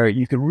 where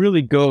you could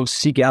really go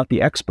seek out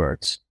the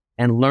experts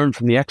and learn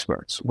from the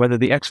experts, whether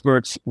the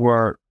experts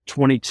were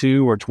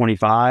 22 or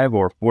 25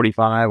 or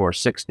 45 or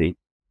 60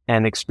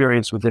 and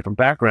experienced with different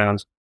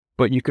backgrounds.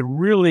 But you could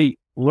really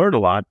learn a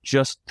lot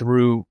just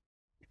through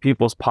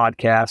people's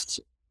podcasts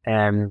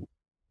and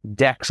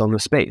decks on the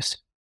space.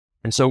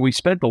 And so we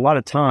spent a lot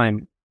of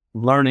time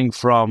learning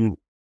from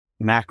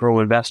macro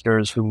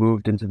investors who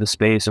moved into the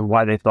space and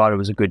why they thought it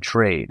was a good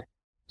trade,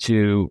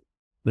 to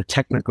the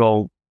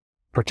technical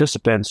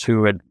participants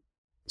who had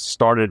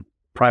started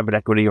private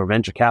equity or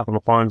venture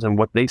capital funds and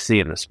what they see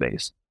in the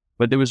space.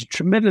 But there was a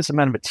tremendous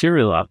amount of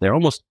material out there,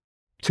 almost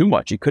too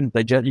much. You couldn't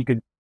digest. You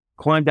could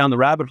climb down the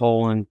rabbit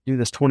hole and do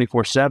this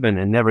 24/7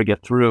 and never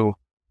get through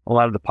a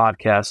lot of the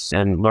podcasts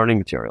and learning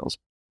materials.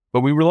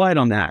 But we relied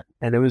on that.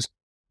 And it was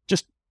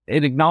just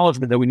an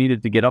acknowledgement that we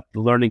needed to get up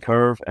the learning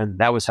curve. And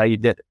that was how you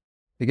did it.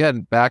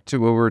 Again, back to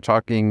what we were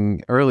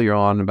talking earlier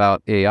on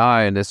about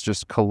AI and it's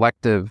just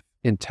collective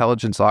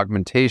intelligence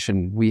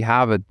augmentation. We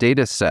have a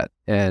data set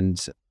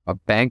and a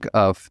bank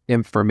of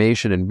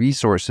information and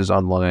resources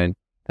online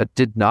that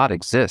did not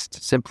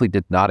exist, simply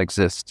did not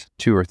exist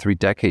 2 or 3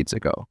 decades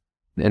ago.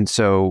 And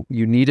so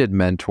you needed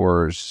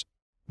mentors,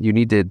 you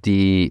needed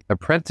the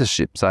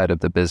apprenticeship side of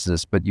the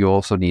business, but you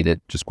also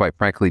needed, just quite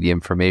frankly, the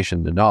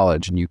information, the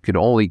knowledge, and you could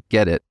only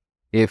get it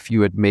if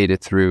you had made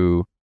it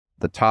through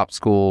the top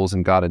schools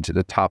and got into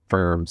the top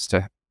firms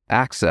to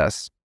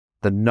access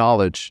the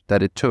knowledge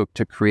that it took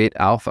to create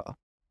alpha.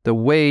 The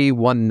way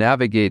one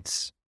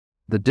navigates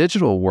the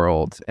digital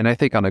world, and I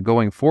think on a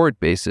going forward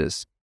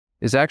basis,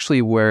 is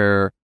actually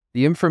where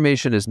the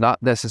information is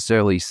not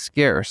necessarily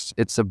scarce,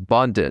 it's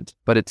abundant,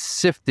 but it's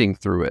sifting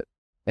through it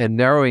and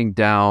narrowing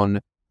down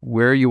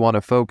where you want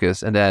to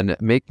focus and then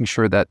making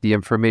sure that the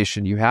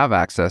information you have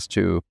access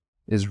to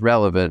is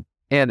relevant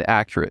and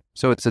accurate.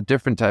 So it's a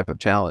different type of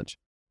challenge.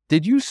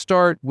 Did you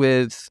start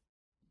with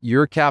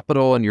your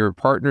capital and your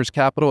partner's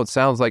capital? It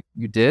sounds like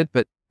you did,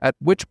 but at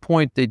which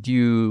point did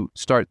you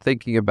start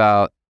thinking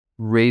about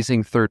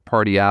raising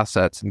third-party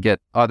assets and get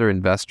other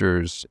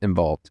investors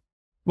involved?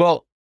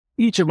 Well,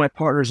 each of my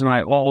partners and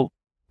I all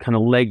kind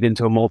of legged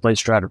into a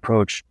multi-strat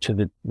approach to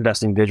the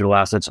investing digital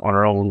assets on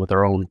our own with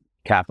our own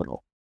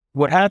capital.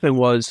 What happened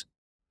was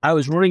I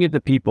was running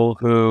into people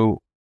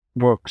who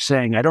were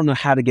saying, I don't know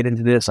how to get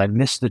into this. I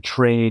missed the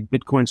trade.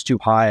 Bitcoin's too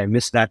high. I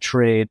missed that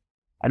trade.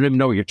 I don't even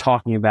know what you're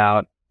talking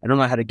about. I don't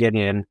know how to get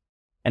in.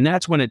 And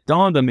that's when it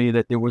dawned on me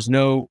that there was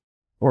no,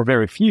 or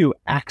very few,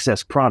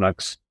 access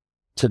products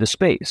to the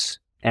space.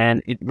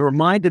 And it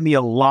reminded me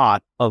a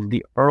lot of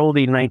the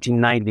early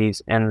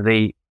 1990s and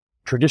the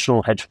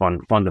traditional hedge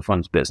fund of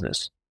funds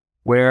business,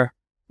 where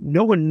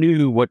no one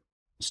knew what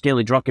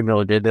Stanley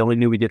Druckenmiller did. They only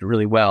knew he did it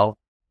really well.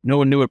 No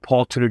one knew what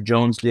Paul Tudor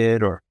Jones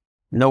did, or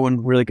no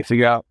one really could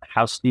figure out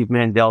how Steve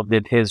Mandel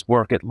did his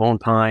work at Lone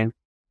Pine.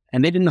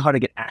 And they didn't know how to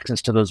get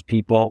access to those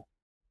people.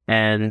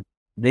 And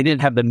they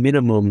didn't have the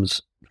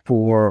minimums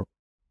for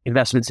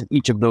investments in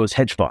each of those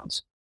hedge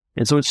funds.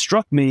 And so it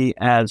struck me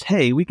as,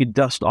 hey, we could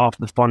dust off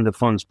the fund of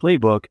funds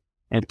playbook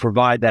and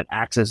provide that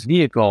access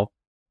vehicle.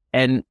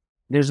 And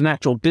there's an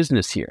actual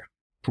business here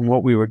from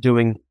what we were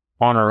doing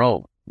on our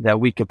own, that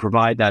we could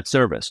provide that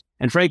service.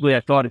 And frankly,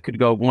 I thought it could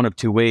go one of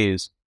two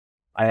ways.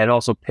 I had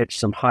also pitched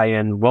some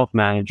high-end wealth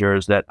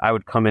managers that I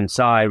would come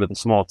inside with a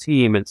small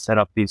team and set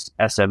up these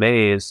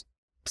SMAs,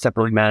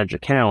 separately managed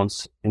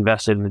accounts,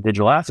 invested in the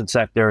digital asset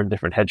sector in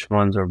different hedge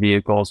funds or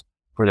vehicles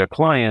for their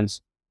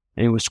clients.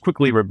 And it was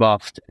quickly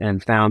rebuffed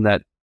and found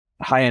that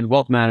high-end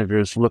wealth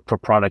managers look for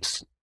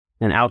products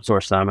and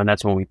outsource them. And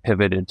that's when we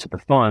pivoted to the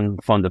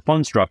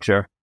fund-to-fund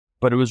structure.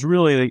 But it was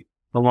really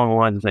along the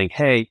lines of saying,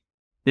 hey,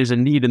 there's a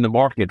need in the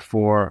market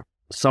for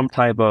some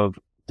type of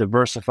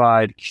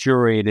diversified,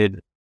 curated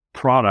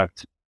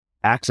product,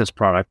 access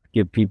product, to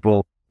give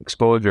people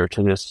exposure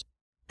to this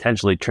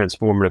potentially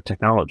transformative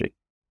technology.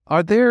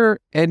 Are there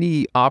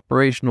any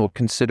operational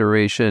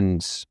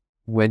considerations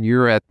when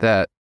you're at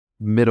that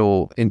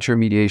middle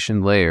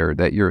intermediation layer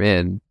that you're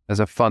in as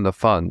a fund of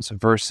funds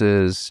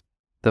versus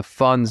the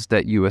funds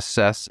that you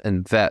assess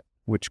and vet,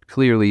 which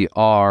clearly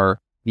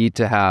need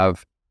to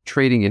have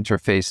trading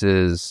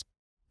interfaces,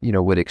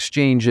 with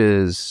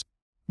exchanges?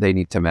 They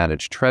need to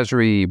manage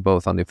treasury,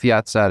 both on the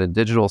fiat side and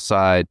digital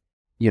side.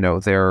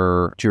 There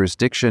are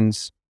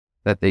jurisdictions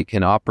that they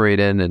can operate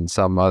in and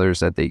some others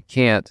that they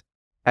can't.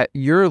 At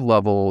your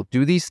level,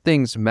 do these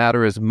things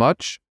matter as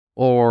much,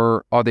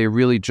 or are they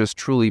really just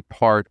truly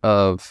part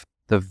of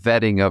the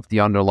vetting of the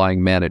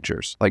underlying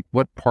managers? Like,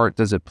 what part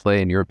does it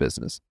play in your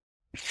business?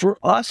 For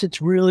us,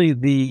 it's really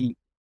the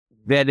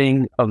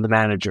vetting of the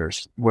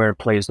managers where it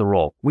plays the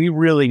role. We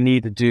really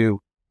need to do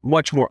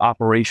much more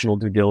operational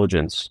due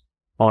diligence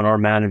on our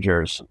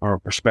managers, our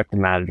prospective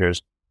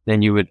managers,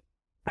 than you would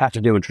have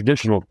to do in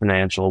traditional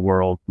financial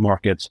world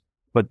markets.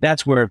 But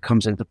that's where it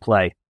comes into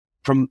play.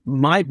 From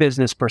my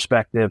business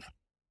perspective,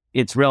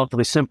 it's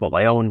relatively simple.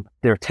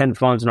 There are 10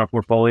 funds in our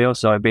portfolio,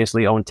 so I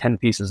basically own 10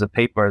 pieces of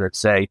paper that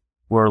say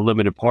we're a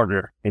limited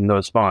partner in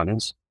those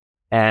funds.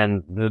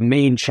 And the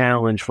main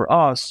challenge for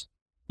us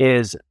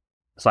is,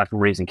 aside from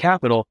raising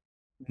capital,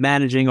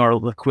 managing our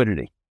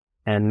liquidity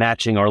and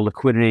matching our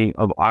liquidity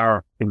of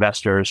our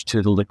investors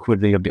to the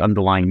liquidity of the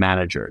underlying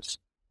managers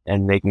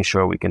and making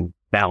sure we can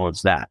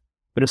balance that.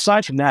 But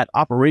aside from that,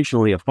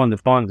 operationally, a fund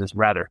of funds is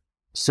rather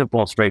simple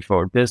and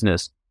straightforward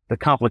business. The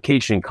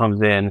complication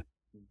comes in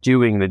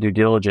doing the due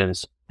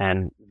diligence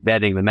and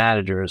vetting the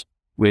managers,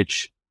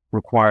 which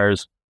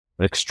requires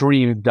an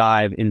extreme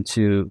dive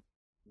into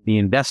the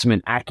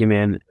investment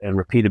acumen and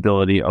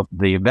repeatability of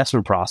the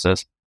investment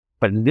process.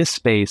 But in this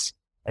space,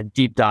 a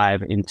deep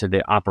dive into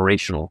the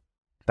operational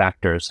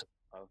factors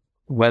of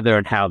whether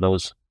and how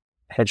those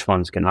hedge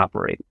funds can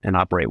operate and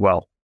operate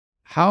well.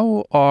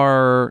 How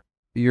are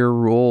your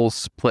roles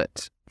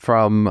split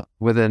from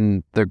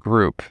within the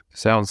group?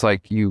 Sounds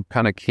like you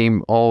kind of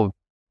came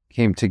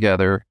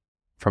together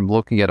from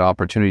looking at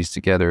opportunities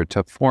together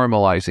to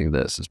formalizing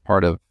this as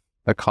part of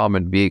a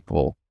common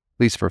vehicle,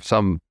 at least for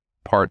some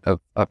part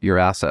of your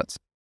assets.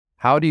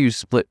 How do you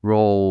split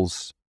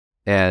roles?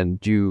 And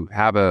do you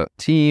have a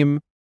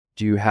team?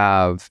 Do you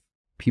have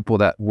people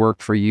that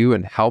work for you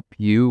and help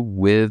you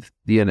with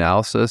the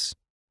analysis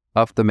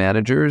of the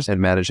managers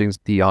and managing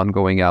the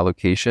ongoing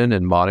allocation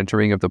and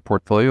monitoring of the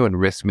portfolio and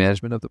risk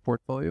management of the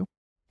portfolio?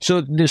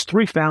 So there's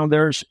 3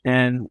 founders,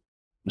 and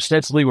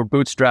ostensibly we're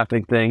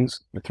bootstrapping things.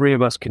 The 3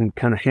 of us can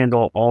kind of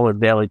handle all the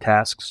daily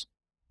tasks.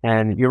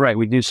 And you're right,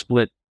 we do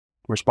split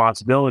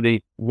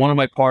responsibility. One of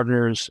my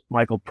partners,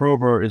 Michael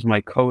Prober, is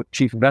my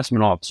co-chief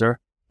investment officer.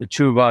 The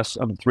 2 of us,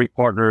 of the 3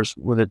 partners,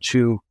 were the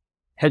 2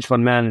 hedge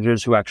fund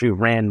managers who actually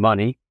ran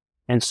money.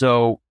 And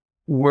so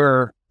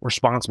we're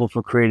responsible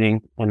for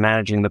creating and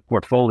managing the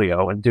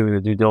portfolio and doing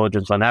the due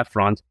diligence on that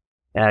front,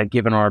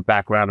 given our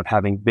background of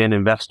having been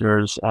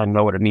investors and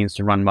know what it means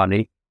to run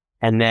money.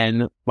 And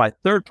then my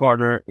 3rd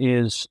partner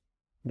is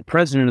the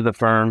president of the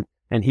firm,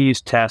 and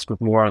he's tasked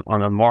with more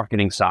on the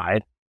marketing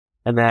side.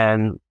 And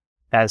then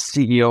as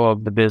CEO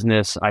of the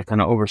business, I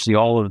kind of oversee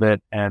all of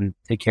it and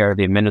take care of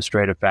the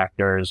administrative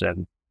factors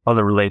and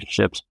other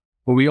relationships.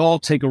 But we all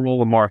take a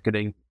role in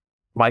marketing.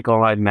 Michael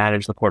and I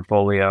manage the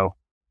portfolio,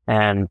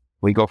 and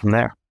we go from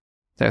there.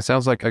 That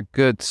sounds like a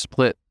good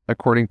split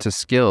according to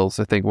skills.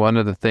 I think one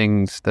of the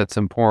things that's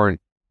important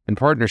in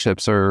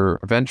partnerships or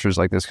ventures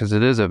like this, because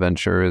it is a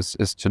venture, is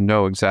to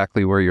know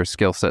exactly where your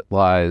skill set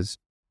lies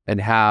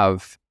and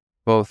have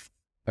both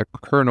a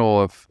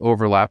kernel of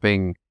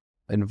overlapping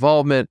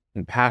involvement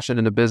and passion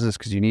in the business,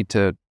 because you need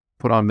to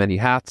put on many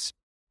hats,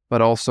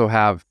 but also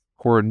have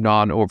core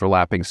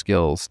non-overlapping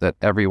skills that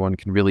everyone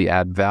can really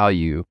add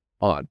value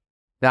on.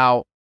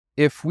 Now,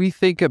 if we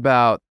think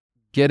about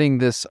getting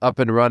this up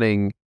and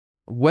running,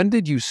 when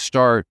did you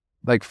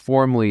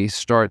formally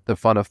start the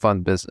Fund of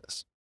Fund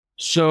business?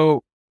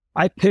 So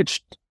I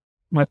pitched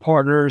my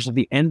partners at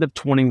the end of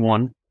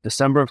 21,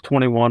 December of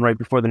 21, right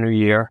before the new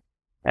year.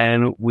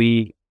 And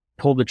we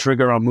pulled the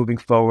trigger on moving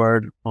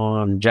forward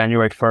on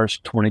January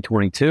 1st,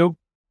 2022.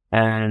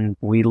 And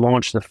we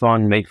launched the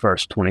fund May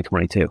 1st,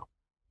 2022.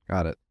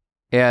 Got it.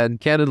 And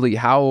candidly,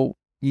 how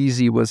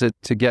easy was it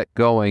to get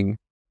going?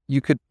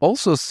 You could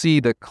also see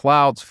the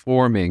clouds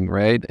forming,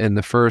 right? In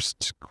the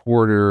first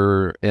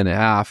quarter and a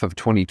half of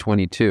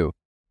 2022.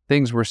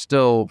 Things were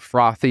still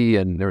frothy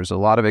and there was a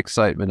lot of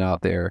excitement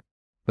out there,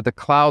 but the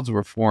clouds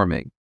were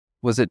forming.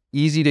 Was it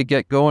easy to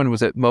get going?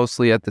 Was it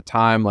mostly at the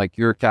time like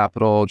your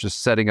capital,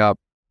 just setting up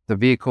the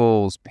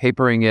vehicles,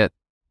 papering it,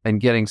 and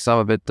getting some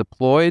of it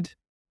deployed?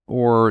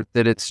 Or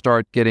did it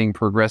start getting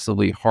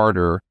progressively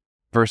harder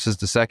versus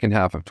the second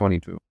half of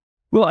 22?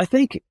 Well, I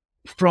think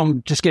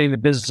from just getting the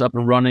business up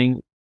and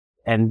running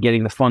and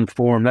getting the fund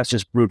formed, that's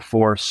just brute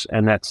force,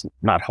 and that's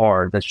not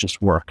hard. That's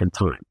just work and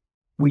time.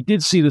 We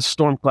did see the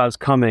storm clouds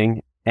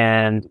coming,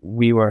 and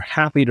we were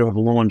happy to have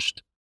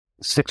launched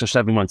 6 or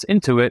 7 months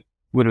into it.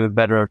 Would have been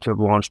better to have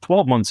launched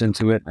 12 months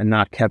into it and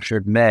not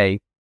captured May.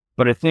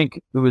 But I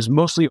think it was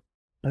mostly,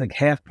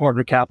 half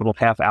partner capital,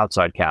 half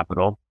outside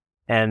capital.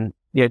 And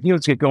the idea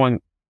was to get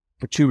going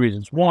for 2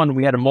 reasons. One,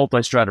 we had a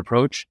multi-strat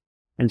approach.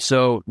 And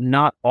so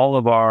not all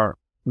of our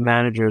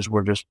managers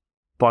were just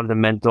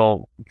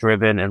fundamental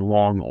driven and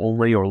long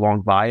only or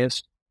long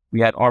biased. We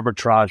had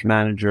arbitrage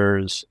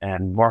managers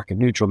and market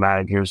neutral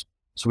managers.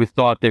 So we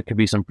thought there could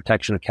be some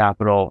protection of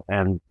capital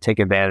and take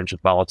advantage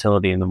of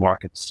volatility in the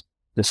markets,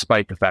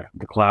 despite the fact that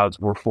the clouds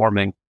were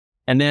forming.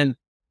 And then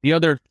the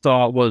other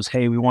thought was,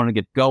 hey, we want to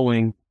get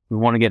going. We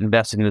want to get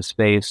invested in this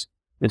space.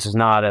 This is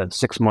not a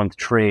 6-month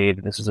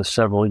trade. This is a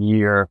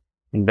several-year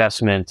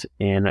investment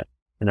in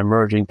an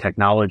emerging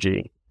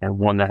technology and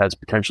one that has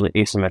potentially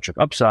asymmetric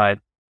upside.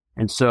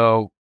 And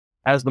so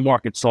as the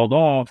market sold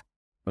off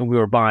and we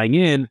were buying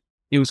in,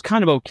 it was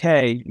kind of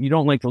okay. You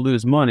don't like to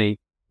lose money,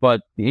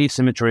 but the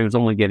asymmetry was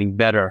only getting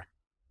better.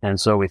 And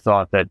so we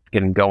thought that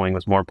getting going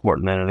was more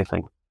important than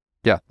anything.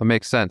 Yeah, that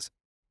makes sense.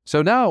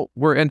 So now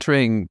we're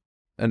entering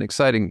an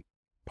exciting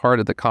part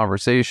of the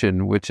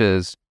conversation, which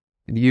is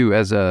you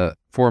as a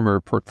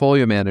former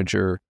portfolio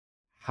manager,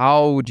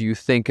 how do you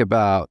think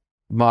about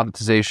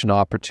monetization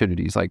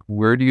opportunities? Like,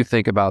 where do you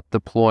think about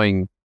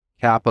deploying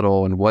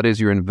capital and what is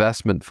your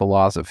investment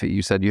philosophy?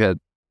 You said you had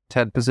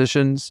 10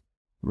 positions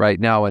right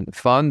now in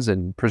funds,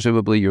 and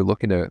presumably you're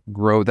looking to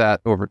grow that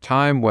over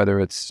time, whether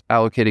it's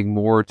allocating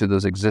more to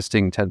those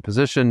existing 10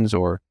 positions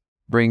or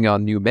bringing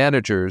on new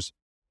managers.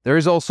 There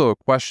is also a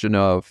question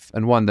of,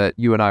 and one that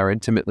you and I are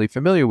intimately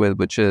familiar with,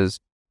 which is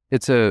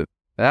it's an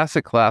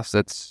asset class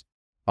that's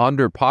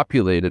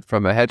underpopulated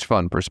from a hedge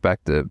fund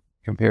perspective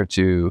compared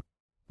to,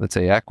 let's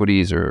say,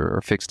 equities or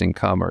fixed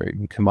income or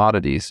even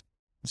commodities.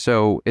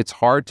 So it's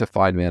hard to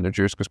find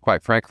managers because,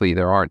 quite frankly,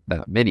 there aren't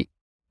that many.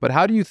 But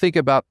how do you think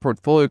about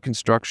portfolio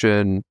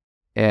construction?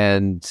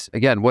 And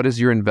again, what is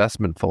your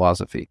investment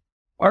philosophy?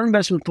 Our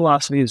investment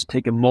philosophy is to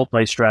take a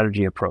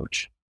multi-strategy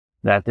approach,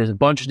 that there's a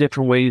bunch of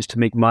different ways to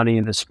make money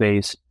in this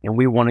space, and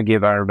we want to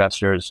give our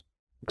investors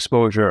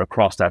exposure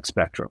across that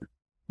spectrum.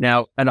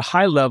 Now, at a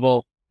high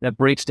level, that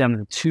breaks down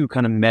into two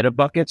kind of meta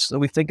buckets that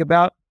we think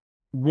about.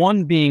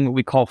 One being what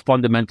we call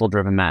fundamental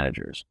driven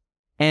managers.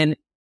 And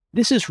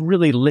this is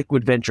really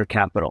liquid venture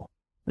capital.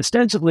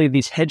 Ostensibly,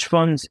 these hedge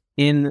funds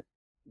in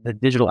the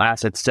digital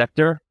asset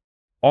sector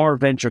are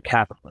venture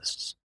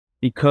capitalists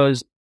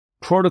because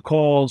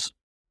protocols,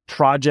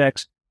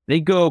 projects, they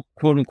go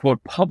quote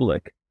unquote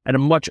public at a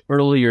much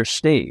earlier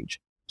stage.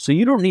 So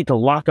you don't need to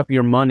lock up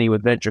your money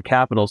with venture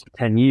capitals for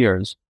 10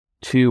 years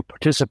to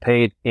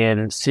participate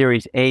in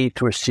Series A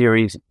through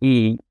Series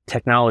E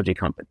technology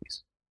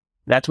companies.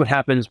 That's what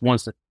happens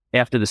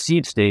after the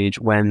seed stage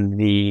when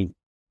the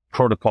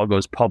protocol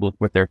goes public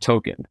with their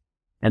token.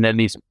 And then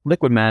these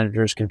liquid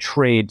managers can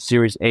trade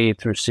Series A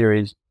through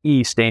Series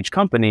E stage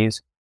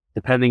companies,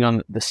 depending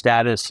on the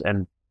status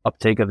and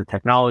uptake of the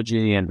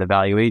technology and the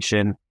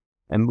valuation,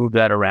 and move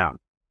that around.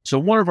 So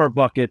one of our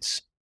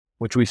buckets,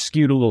 which we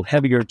skewed a little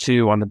heavier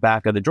to on the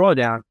back of the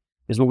drawdown,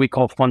 is what we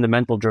call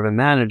fundamental driven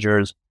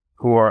managers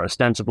who are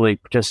ostensibly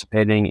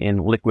participating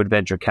in liquid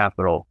venture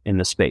capital in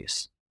the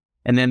space.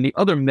 And then the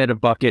other meta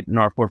bucket in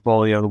our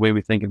portfolio, the way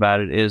we think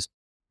about it is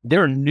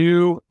there are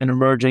new and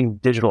emerging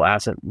digital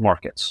asset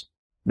markets.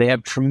 They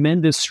have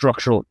tremendous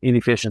structural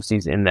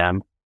inefficiencies in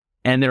them.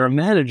 And there are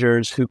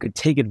managers who could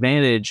take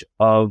advantage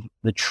of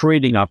the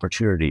trading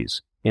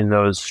opportunities in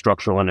those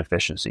structural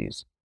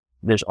inefficiencies.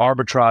 There's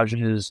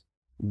arbitrages,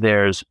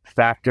 there's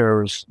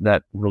factors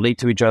that relate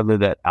to each other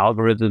that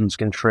algorithms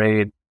can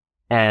trade.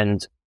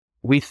 And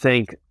we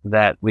think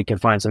that we can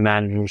find some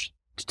managers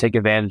to take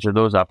advantage of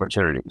those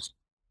opportunities.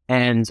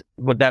 And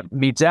what that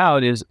meets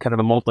out is kind of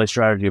a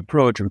multi-strategy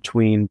approach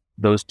between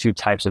those two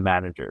types of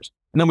managers.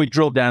 And then we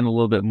drill down a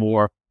little bit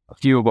more. A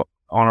few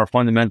on our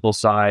fundamental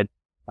side,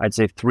 I'd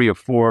say 3 or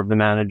 4 of the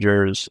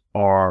managers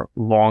are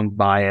long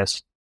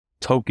biased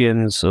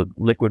tokens, so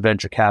liquid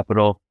venture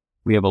capital.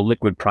 We have a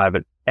liquid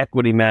private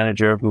equity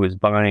manager who is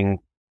buying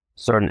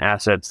certain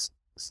assets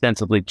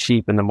ostensibly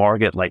cheap in the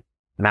market, like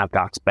Mt.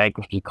 Gox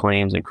bankruptcy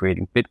claims and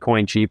creating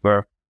Bitcoin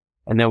cheaper.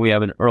 And then we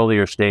have an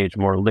earlier stage,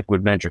 more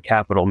liquid venture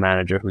capital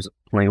manager who's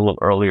playing a little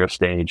earlier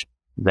stage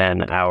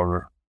than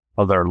our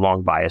other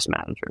long bias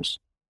managers.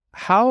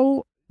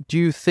 How do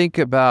you think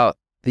about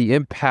the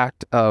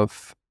impact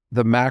of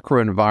the macro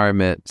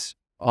environment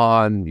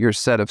on your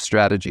set of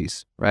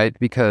strategies, right?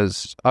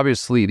 Because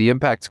obviously the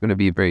impact is going to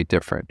be very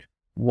different.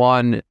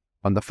 One,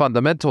 on the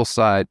fundamental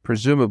side,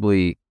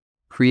 presumably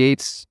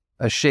creates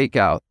a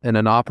shakeout and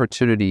an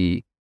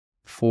opportunity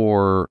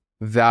for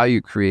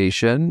value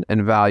creation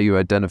and value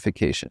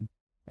identification.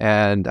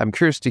 And I'm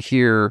curious to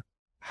hear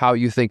how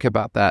you think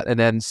about that. And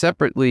then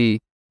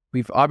separately,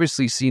 we've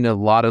obviously seen a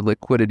lot of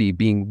liquidity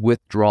being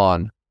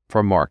withdrawn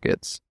from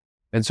markets.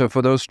 And so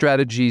for those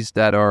strategies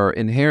that are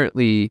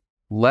inherently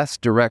less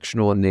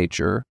directional in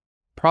nature,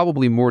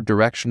 probably more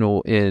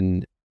directional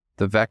in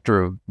the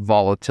vector of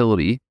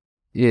volatility,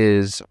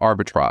 is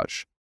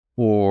arbitrage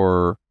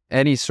or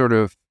any sort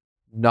of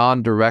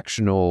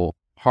non-directional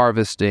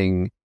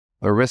harvesting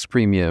a risk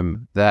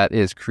premium that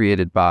is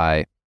created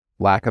by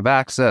lack of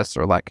access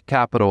or lack of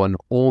capital, and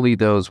only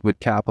those with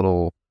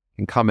capital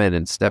can come in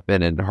and step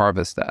in and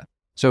harvest that.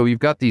 So you've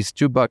got these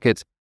two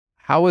buckets.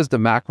 How is the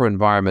macro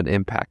environment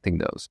impacting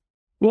those?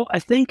 Well, I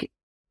think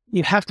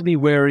you have to be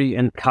wary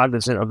and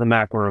cognizant of the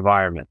macro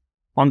environment.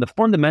 On the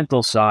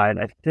fundamental side,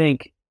 I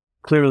think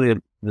clearly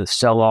the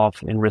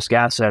sell-off in risk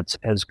assets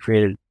has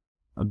created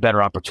a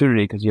better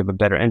opportunity because you have a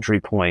better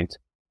entry point,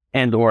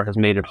 and or has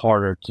made it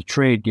harder to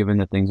trade given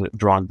that things have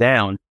drawn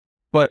down.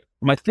 But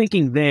my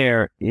thinking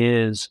there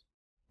is,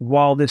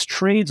 while this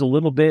trades a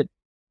little bit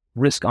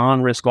risk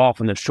on, risk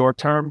off in the short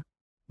term,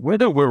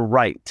 whether we're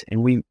right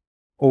and we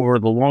over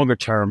the longer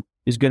term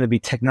is going to be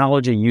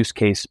technology use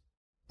case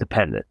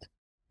dependent.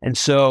 And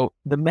so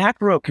the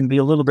macro can be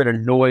a little bit of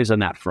noise on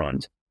that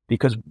front,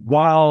 because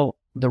while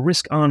the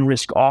risk on,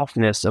 risk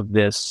offness of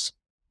this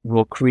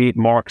will create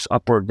marks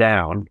up or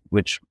down,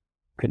 which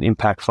can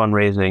impact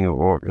fundraising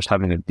or just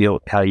having to deal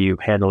with how you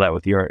handle that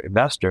with your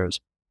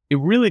investors, it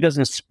really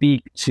doesn't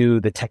speak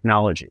to the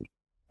technology.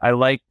 I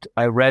read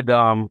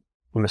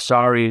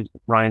Masari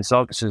Ryan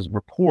Selkis's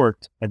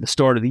report at the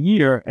start of the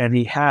year, and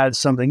he had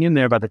something in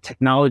there about the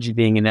technology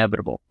being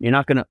inevitable. You're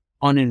not going to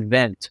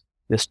uninvent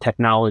this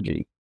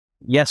technology.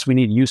 Yes, we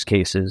need use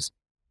cases,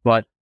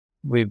 but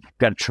we've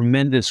got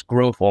tremendous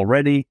growth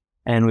already,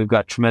 and we've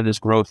got tremendous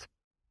growth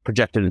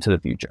projected into the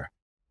future.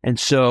 And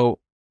so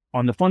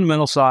on the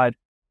fundamental side,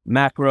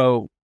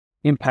 macro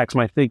impacts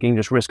my thinking,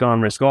 just risk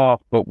on, risk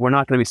off, but we're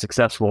not going to be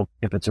successful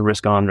if it's a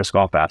risk on, risk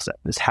off asset.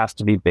 This has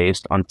to be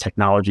based on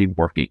technology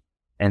working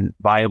and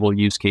viable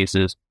use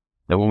cases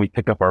that when we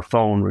pick up our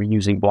phone, we're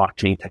using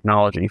blockchain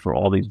technology for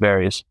all these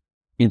various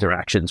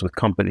interactions with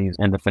companies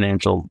and the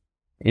financial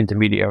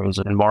intermediaries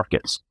and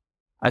markets.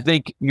 I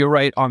think you're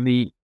right on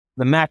the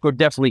macro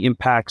definitely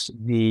impacts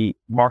the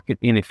market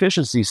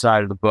inefficiency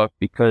side of the book,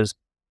 because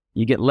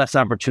you get less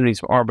opportunities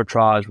for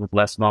arbitrage with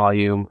less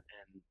volume,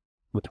 and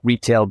with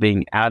retail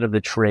being out of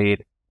the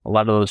trade, a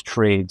lot of those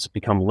trades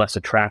become less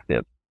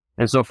attractive.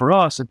 And so for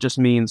us, it just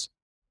means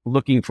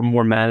looking for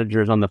more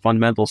managers on the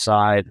fundamental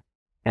side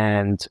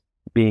and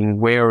being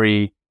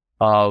wary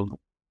of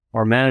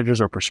our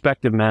managers or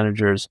prospective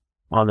managers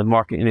on the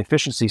market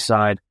inefficiency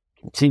side,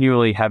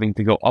 continually having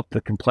to go up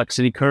the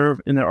complexity curve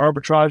in their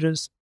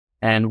arbitrages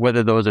and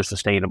whether those are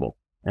sustainable.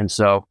 And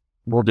so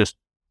we'll just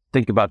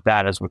think about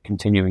that as we're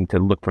continuing to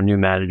look for new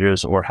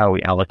managers or how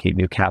we allocate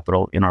new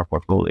capital in our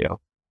portfolio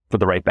for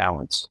the right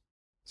balance.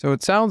 So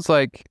it sounds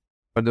like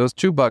in those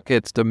two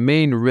buckets, the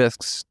main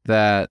risks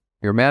that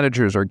your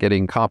managers are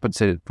getting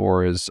compensated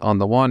for is, on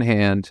the one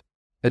hand,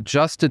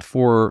 adjusted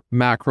for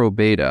macro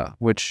beta,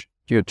 which,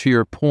 to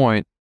your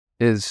point,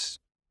 is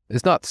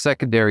not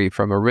secondary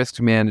from a risk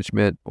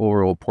management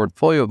or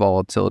portfolio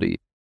volatility,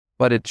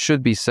 but it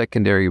should be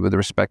secondary with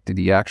respect to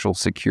the actual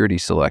security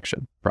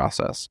selection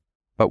process.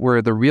 But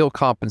where the real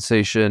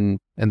compensation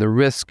and the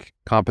risk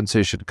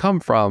compensation come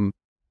from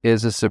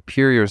is a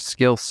superior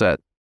skill set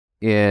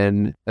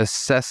in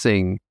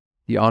assessing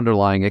the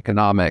underlying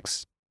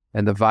economics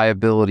and the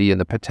viability and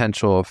the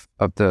potential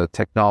of the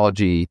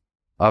technology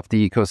of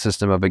the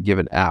ecosystem of a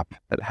given app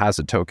that has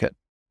a token.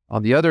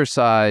 On the other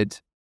side,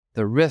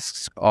 the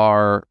risks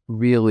are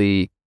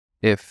really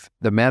if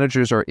the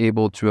managers are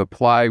able to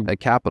apply a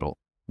capital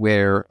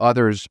where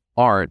others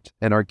aren't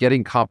and are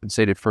getting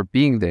compensated for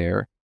being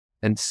there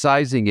and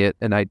sizing it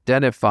and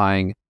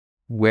identifying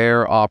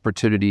where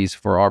opportunities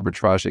for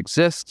arbitrage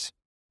exist,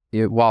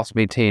 whilst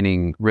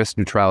maintaining risk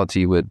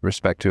neutrality with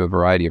respect to a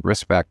variety of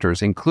risk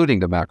factors, including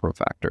the macro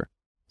factor.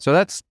 So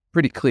that's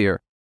pretty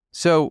clear.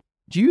 So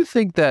do you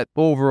think that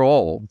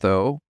overall,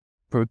 though,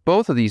 for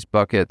both of these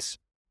buckets,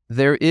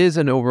 there is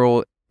an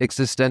overall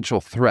existential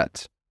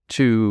threat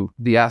to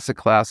the asset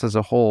class as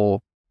a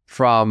whole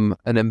from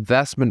an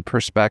investment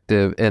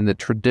perspective and the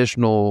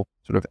traditional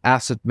sort of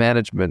asset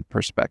management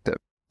perspective?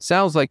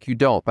 Sounds like you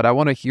don't, but I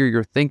want to hear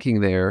your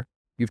thinking there.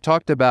 You've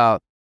talked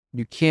about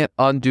you can't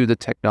undo the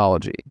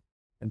technology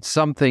and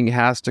something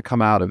has to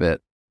come out of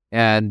it.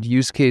 And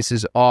use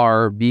cases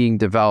are being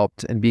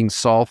developed and being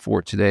solved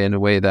for today in a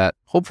way that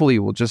hopefully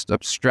will just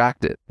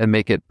abstract it and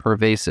make it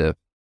pervasive,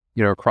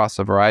 across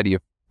a variety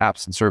of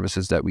apps and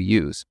services that we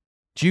use.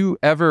 Do you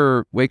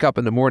ever wake up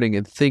in the morning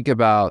and think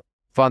about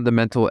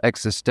fundamental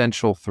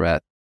existential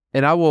threat?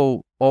 And I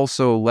will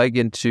also leg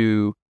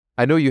into,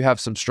 I know you have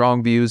some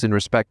strong views in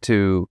respect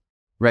to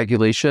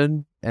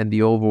regulation and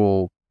the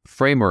overall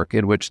framework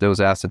in which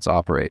those assets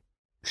operate.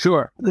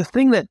 Sure. The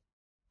thing that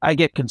I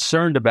get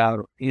concerned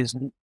about is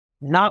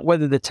not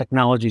whether the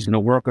technology is going to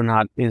work or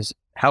not, is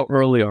how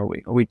early are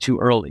we? Are we too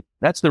early?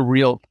 That's the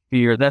real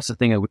fear. That's the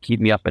thing that would keep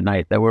me up at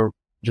night, that we're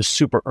just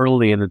super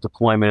early in the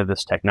deployment of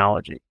this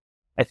technology.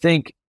 I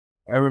think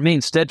I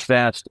remain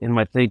steadfast in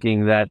my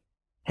thinking that,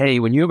 hey,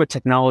 when you have a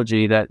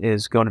technology that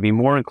is going to be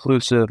more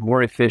inclusive,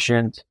 more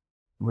efficient,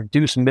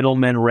 reduce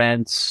middlemen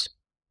rents,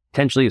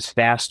 potentially is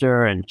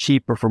faster and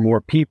cheaper for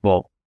more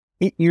people,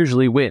 it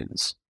usually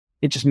wins.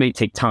 It just may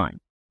take time.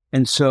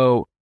 And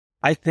so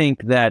I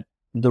think that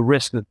the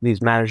risk that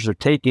these managers are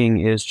taking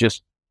is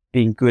just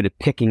being good at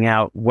picking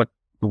out what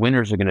the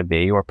winners are going to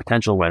be, or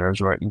potential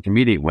winners or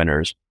intermediate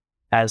winners,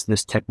 as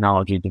this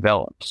technology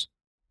develops.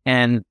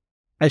 And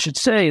I should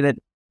say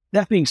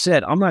that being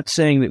said, I'm not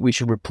saying that we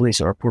should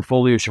replace, our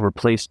portfolio should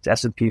replace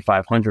S&P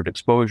 500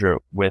 exposure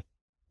with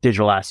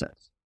digital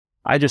assets.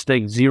 I just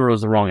think zero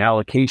is the wrong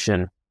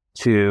allocation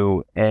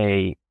to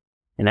an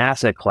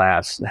asset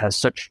class that has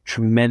such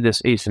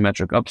tremendous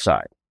asymmetric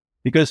upside.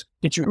 Because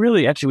it's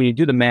really, actually, when you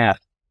do the math,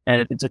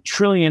 and it's $1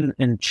 trillion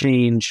and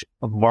change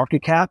of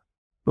market cap,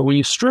 but when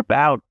you strip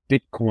out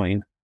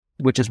Bitcoin,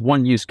 which is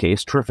one use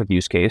case, terrific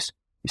use case,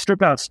 you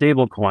strip out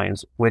stable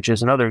coins, which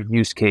is another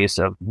use case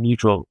of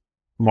mutual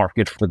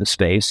market for the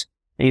space,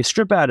 and you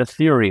strip out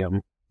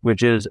Ethereum,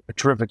 which is a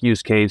terrific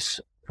use case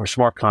for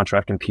smart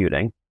contract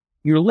computing,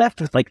 you're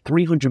left with like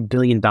 $300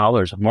 billion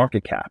of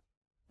market cap.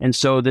 And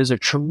so there's a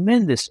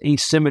tremendous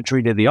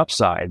asymmetry to the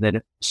upside that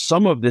if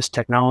some of this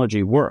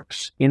technology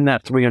works in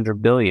that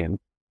 300 billion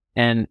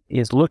and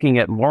is looking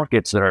at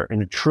markets that are in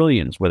the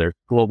trillions, whether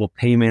global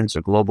payments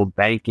or global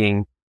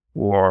banking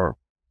or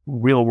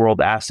real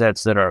world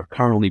assets that are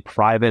currently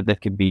private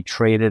that could be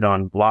traded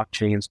on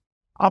blockchains,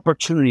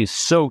 opportunity is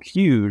so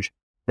huge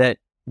that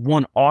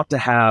one ought to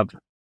have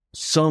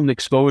some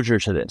exposure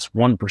to this,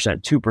 1%,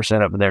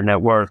 2% of their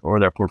net worth or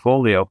their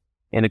portfolio,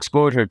 and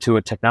exposure to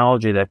a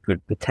technology that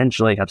could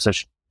potentially have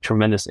such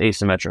tremendous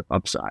asymmetric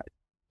upside.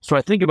 So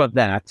I think about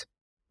that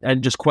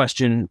and just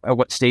question at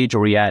what stage are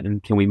we at,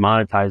 and can we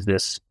monetize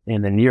this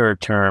in the nearer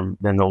term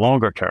than the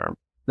longer term?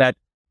 That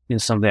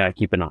is something I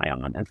keep an eye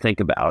on and think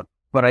about.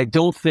 But I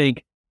don't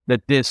think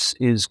that this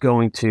is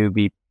going to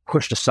be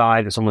pushed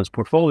aside in someone's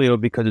portfolio,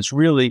 because it's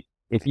really,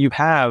 if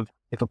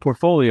a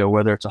portfolio,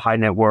 whether it's a high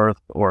net worth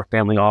or a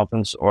family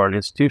office or an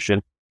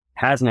institution,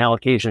 has an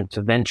allocation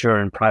to venture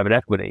and private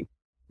equity,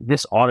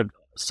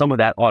 some of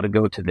that ought to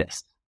go to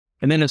this.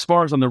 And then as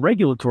far as on the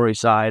regulatory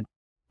side,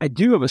 I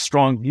do have a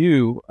strong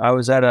view. I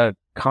was at a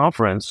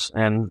conference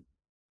and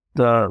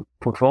the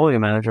portfolio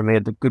manager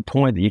made the good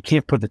point that you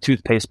can't put the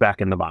toothpaste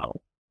back in the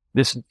bottle.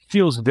 This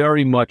feels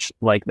very much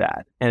like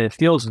that. And it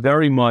feels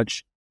very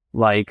much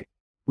like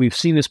we've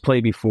seen this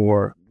play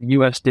before. The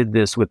U.S. did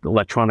this with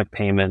electronic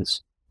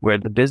payments, where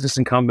the business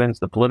incumbents,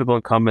 the political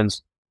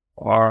incumbents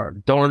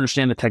don't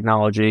understand the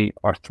technology,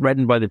 are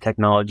threatened by the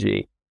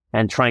technology,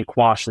 and try and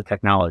quash the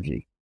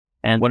technology.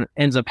 And what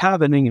ends up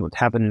happening, what's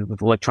happening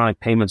with electronic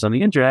payments on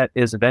the internet,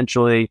 is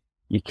eventually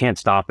you can't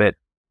stop it,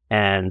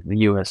 and the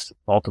U.S.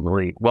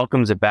 ultimately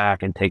welcomes it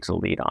back and takes a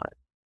lead on it.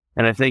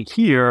 And I think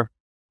here,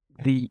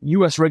 the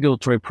U.S.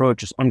 regulatory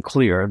approach is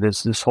unclear.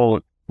 This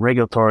whole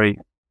regulatory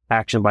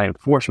action by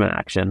enforcement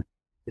action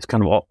is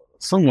kind of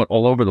somewhat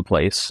all over the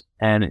place,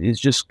 and is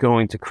just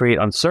going to create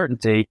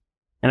uncertainty.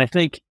 And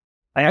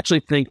I actually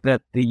think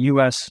that the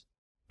U.S.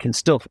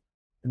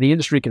 the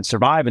industry can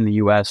survive in the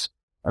U.S.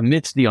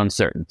 amidst the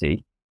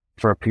uncertainty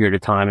for a period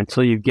of time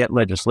until you get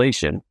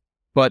legislation.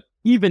 But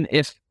even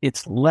if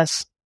it's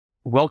less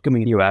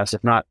welcoming in the U.S.,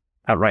 if not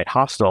outright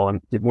hostile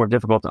and more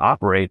difficult to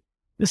operate,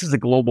 this is a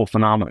global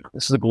phenomenon.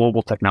 This is a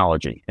global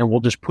technology, and we'll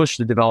just push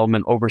the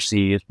development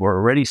overseas. We're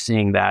already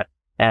seeing that,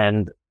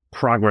 and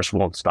progress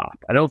won't stop.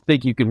 I don't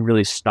think you can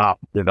really stop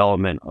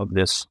development of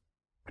this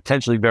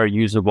potentially very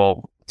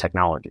usable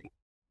technology.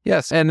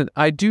 Yes, and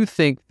I do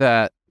think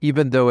that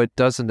even though it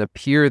doesn't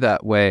appear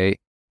that way,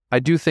 I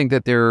do think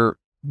that there are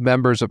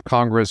members of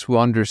Congress who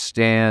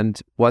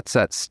understand what's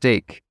at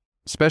stake,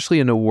 especially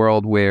in a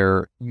world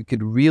where you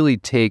could really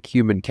take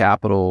human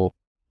capital,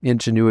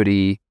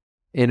 ingenuity,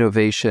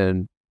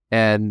 innovation,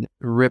 and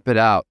rip it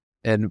out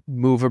and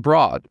move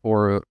abroad,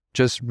 or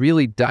just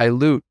really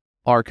dilute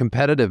our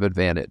competitive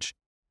advantage.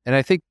 And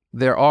I think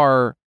there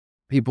are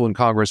people in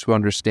Congress who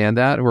understand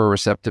that, who are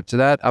receptive to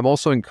that. I'm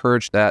also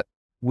encouraged that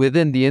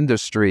within the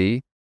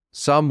industry,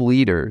 some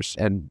leaders,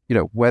 and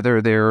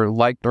whether they're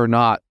liked or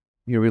not,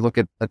 we look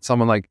at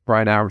someone like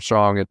Brian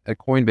Armstrong at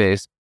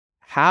Coinbase,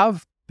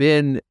 have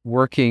been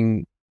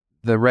working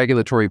the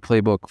regulatory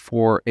playbook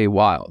for a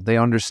while. They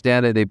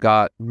understand it. They've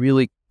got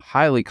really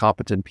highly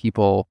competent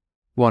people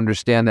who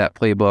understand that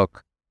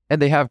playbook,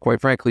 and they have,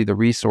 quite frankly, the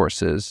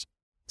resources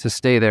to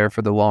stay there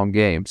for the long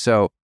game.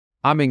 So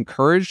I'm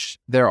encouraged.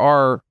 There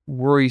are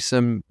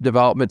worrisome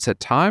developments at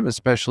times,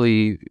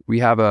 especially we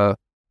have a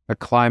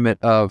climate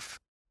of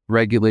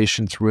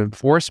regulation through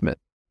enforcement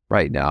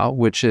right now,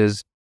 which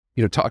is,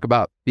 talk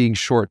about being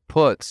short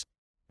puts.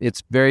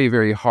 It's very,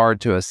 very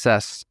hard to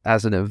assess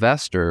as an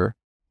investor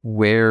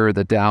where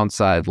the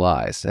downside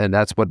lies. And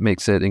that's what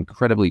makes it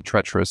incredibly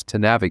treacherous to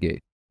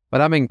navigate.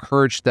 But I'm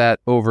encouraged that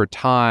over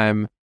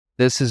time,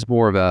 this is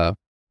more of a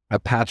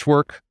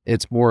patchwork.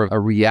 It's more of a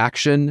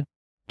reaction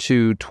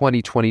to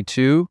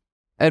 2022.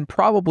 And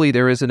probably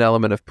there is an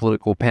element of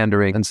political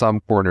pandering in some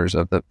corners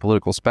of the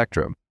political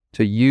spectrum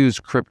to use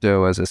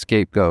crypto as a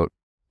scapegoat.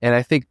 And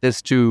I think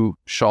this too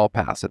shall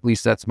pass. At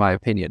least that's my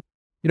opinion.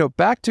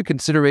 Back to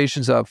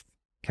considerations of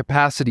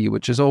capacity,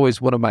 which is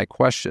always one of my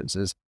questions,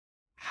 is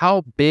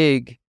how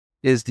big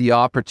is the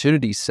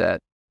opportunity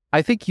set?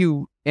 I think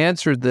you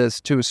answered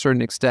this to a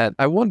certain extent.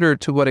 I wonder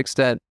to what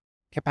extent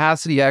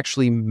capacity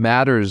actually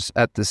matters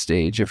at this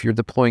stage if you're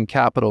deploying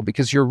capital,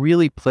 because you're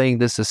really playing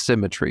this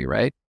asymmetry,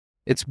 right?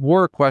 It's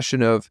more a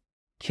question of,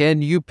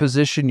 can you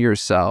position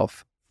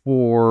yourself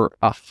for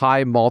a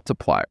high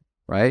multiplier,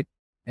 right?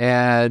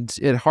 And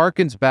it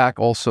harkens back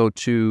also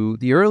to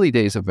the early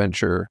days of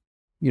venture.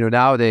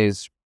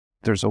 Nowadays,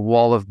 there's a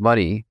wall of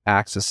money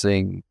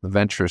accessing the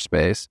venture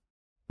space,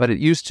 but it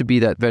used to be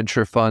that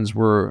venture funds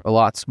were a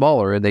lot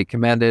smaller and they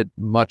commanded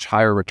much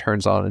higher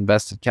returns on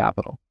invested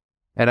capital.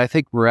 And I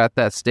think we're at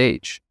that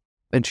stage.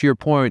 And to your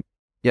point,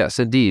 yes,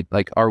 indeed,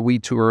 are we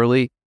too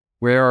early?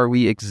 Where are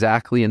we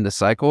exactly in the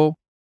cycle?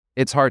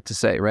 It's hard to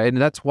say, right?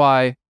 And that's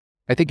why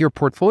I think your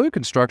portfolio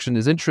construction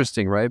is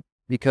interesting, right?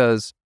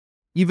 Because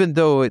even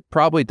though it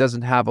probably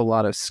doesn't have a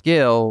lot of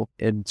scale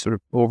in sort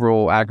of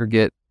overall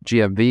aggregate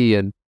GMV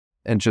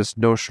and just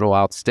notional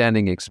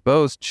outstanding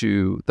exposed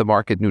to the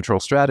market neutral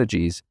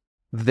strategies,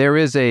 there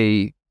is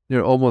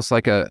almost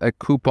like a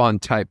coupon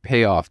type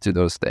payoff to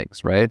those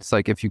things, right? It's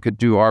like if you could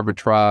do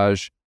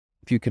arbitrage,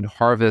 if you can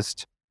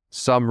harvest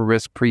some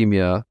risk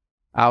premia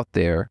out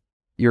there,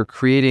 you're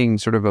creating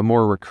sort of a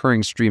more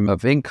recurring stream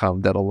of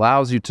income that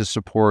allows you to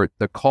support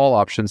the call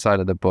option side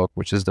of the book,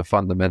 which is the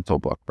fundamental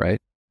book, right?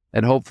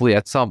 And hopefully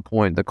at some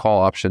point the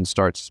call option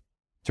starts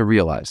to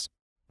realize.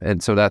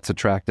 And so that's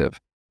attractive.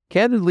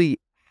 Candidly,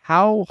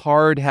 how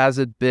hard has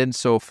it been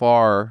so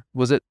far?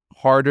 Was it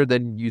harder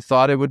than you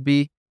thought it would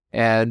be?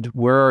 And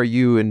where are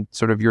you in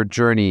sort of your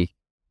journey,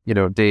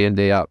 day in,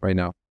 day out right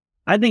now?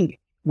 I think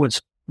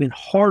what's been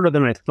harder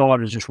than I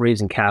thought is just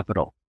raising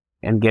capital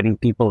and getting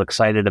people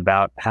excited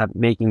about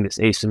making this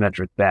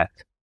asymmetric bet.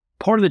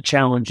 Part of the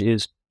challenge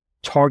is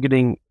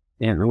targeting,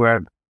 and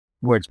where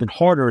it's been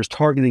harder is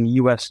targeting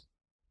U.S.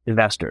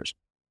 investors,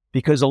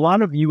 because a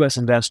lot of U.S.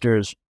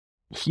 investors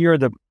hear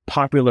the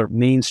popular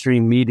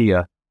mainstream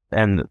media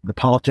and the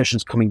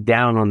politicians coming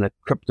down on the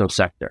crypto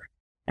sector,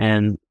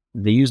 and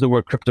they use the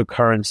word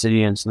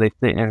cryptocurrency,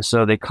 and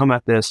so they come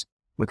at this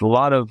with a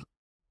lot of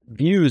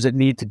views that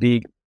need to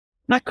be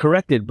not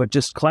corrected, but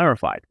just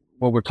clarified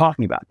what we're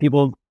talking about.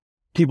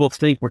 People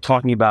think we're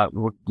talking about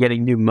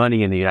getting new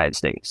money in the United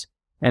States,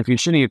 And if you're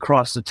sitting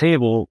across the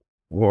table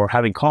or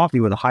having coffee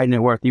with a high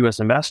net worth U.S.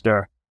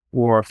 investor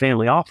or a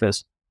family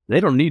office, they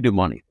don't need new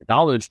money. The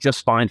dollar is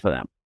just fine for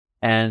them.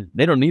 And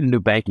they don't need a new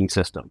banking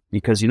system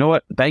because you know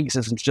what? The banking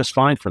system is just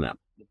fine for them.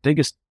 The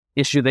biggest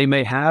issue they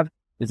may have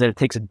is that it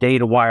takes a day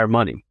to wire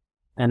money.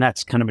 And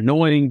that's kind of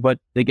annoying, but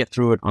they get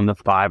through it on the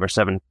 5 or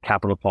 7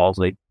 capital calls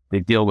they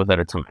deal with at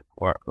a time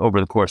or over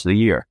the course of the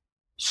year.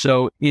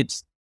 So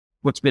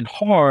what's been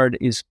hard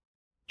is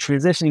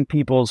transitioning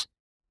people's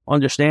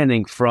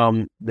understanding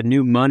from the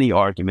new money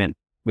argument,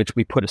 which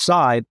we put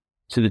aside,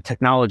 to the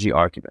technology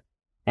argument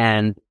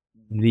and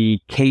the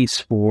case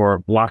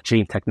for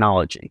blockchain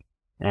technology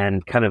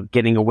and kind of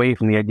getting away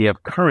from the idea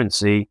of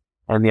currency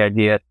and the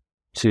idea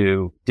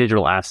to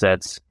digital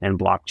assets and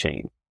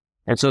blockchain.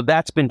 And so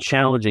that's been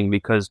challenging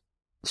because,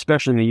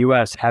 especially in the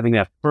US, having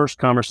that first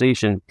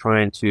conversation,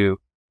 trying to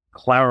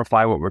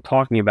clarify what we're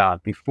talking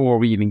about before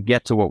we even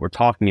get to what we're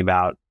talking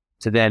about,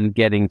 to then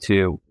getting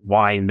to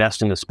why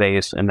invest in the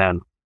space and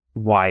then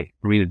why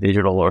read a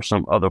digital or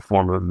some other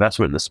form of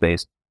investment in the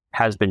space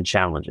has been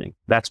challenging.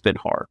 That's been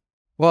hard.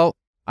 Well,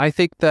 I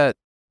think that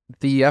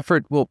the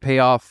effort will pay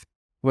off.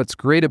 What's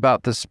great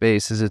about this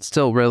space is it's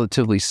still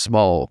relatively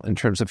small in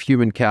terms of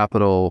human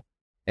capital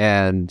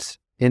and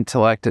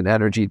intellect and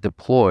energy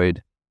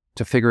deployed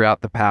to figure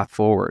out the path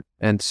forward.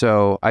 And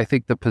so I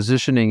think the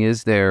positioning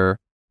is there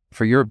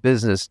for your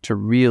business to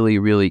really,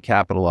 really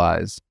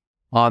capitalize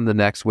on the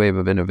next wave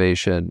of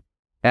innovation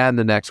and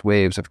the next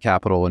waves of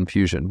capital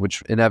infusion,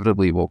 which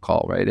inevitably will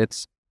call, right?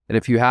 And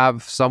if you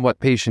have somewhat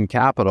patient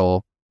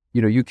capital,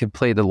 you can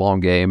play the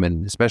long game.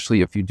 And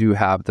especially if you do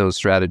have those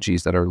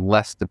strategies that are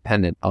less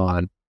dependent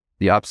on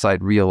the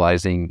upside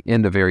realizing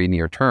in the very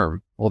near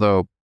term,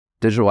 although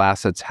digital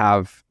assets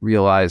have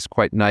realized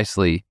quite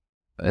nicely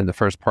in the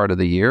first part of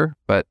the year,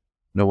 but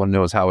no one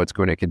knows how it's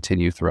going to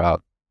continue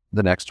throughout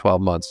the next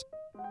 12 months.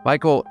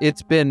 Michael,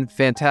 it's been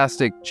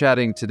fantastic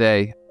chatting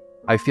today.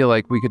 I feel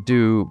like we could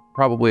do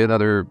probably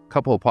another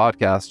couple of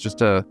podcasts just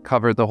to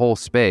cover the whole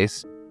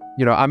space.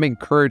 I'm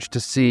encouraged to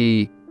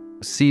see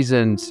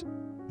seasoned,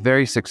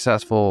 very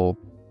successful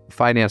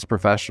finance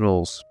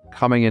professionals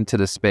coming into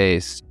the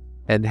space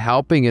and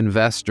helping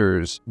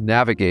investors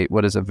navigate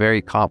what is a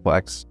very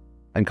complex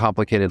and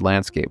complicated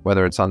landscape,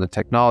 whether it's on the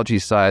technology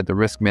side, the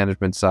risk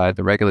management side,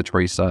 the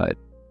regulatory side.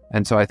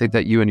 And so I think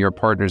that you and your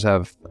partners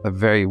have a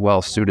very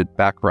well-suited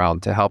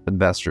background to help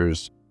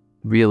investors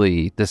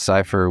really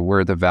decipher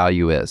where the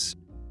value is.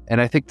 And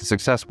I think the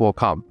success will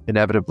come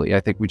inevitably. I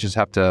think we just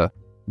have to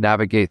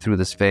navigate through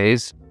this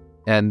phase.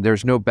 And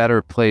there's no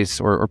better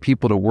place or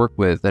people to work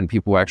with than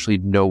people who actually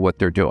know what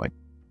they're doing,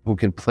 who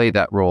can play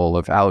that role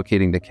of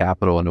allocating the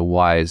capital in a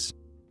wise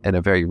and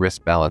a very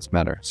risk-balanced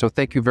manner. So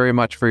thank you very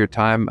much for your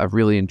time. I've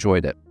really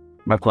enjoyed it.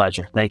 My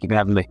pleasure. Thank you for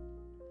having me.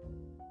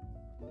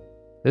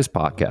 This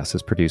podcast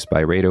is produced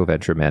by Rado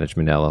Venture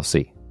Management,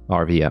 LLC,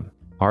 RVM.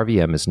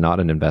 RVM is not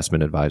an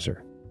investment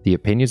advisor. The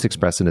opinions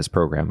expressed in this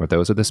program are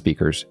those of the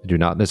speakers and do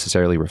not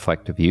necessarily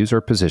reflect the views or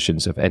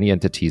positions of any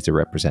entities they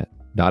represent,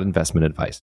 not investment advice.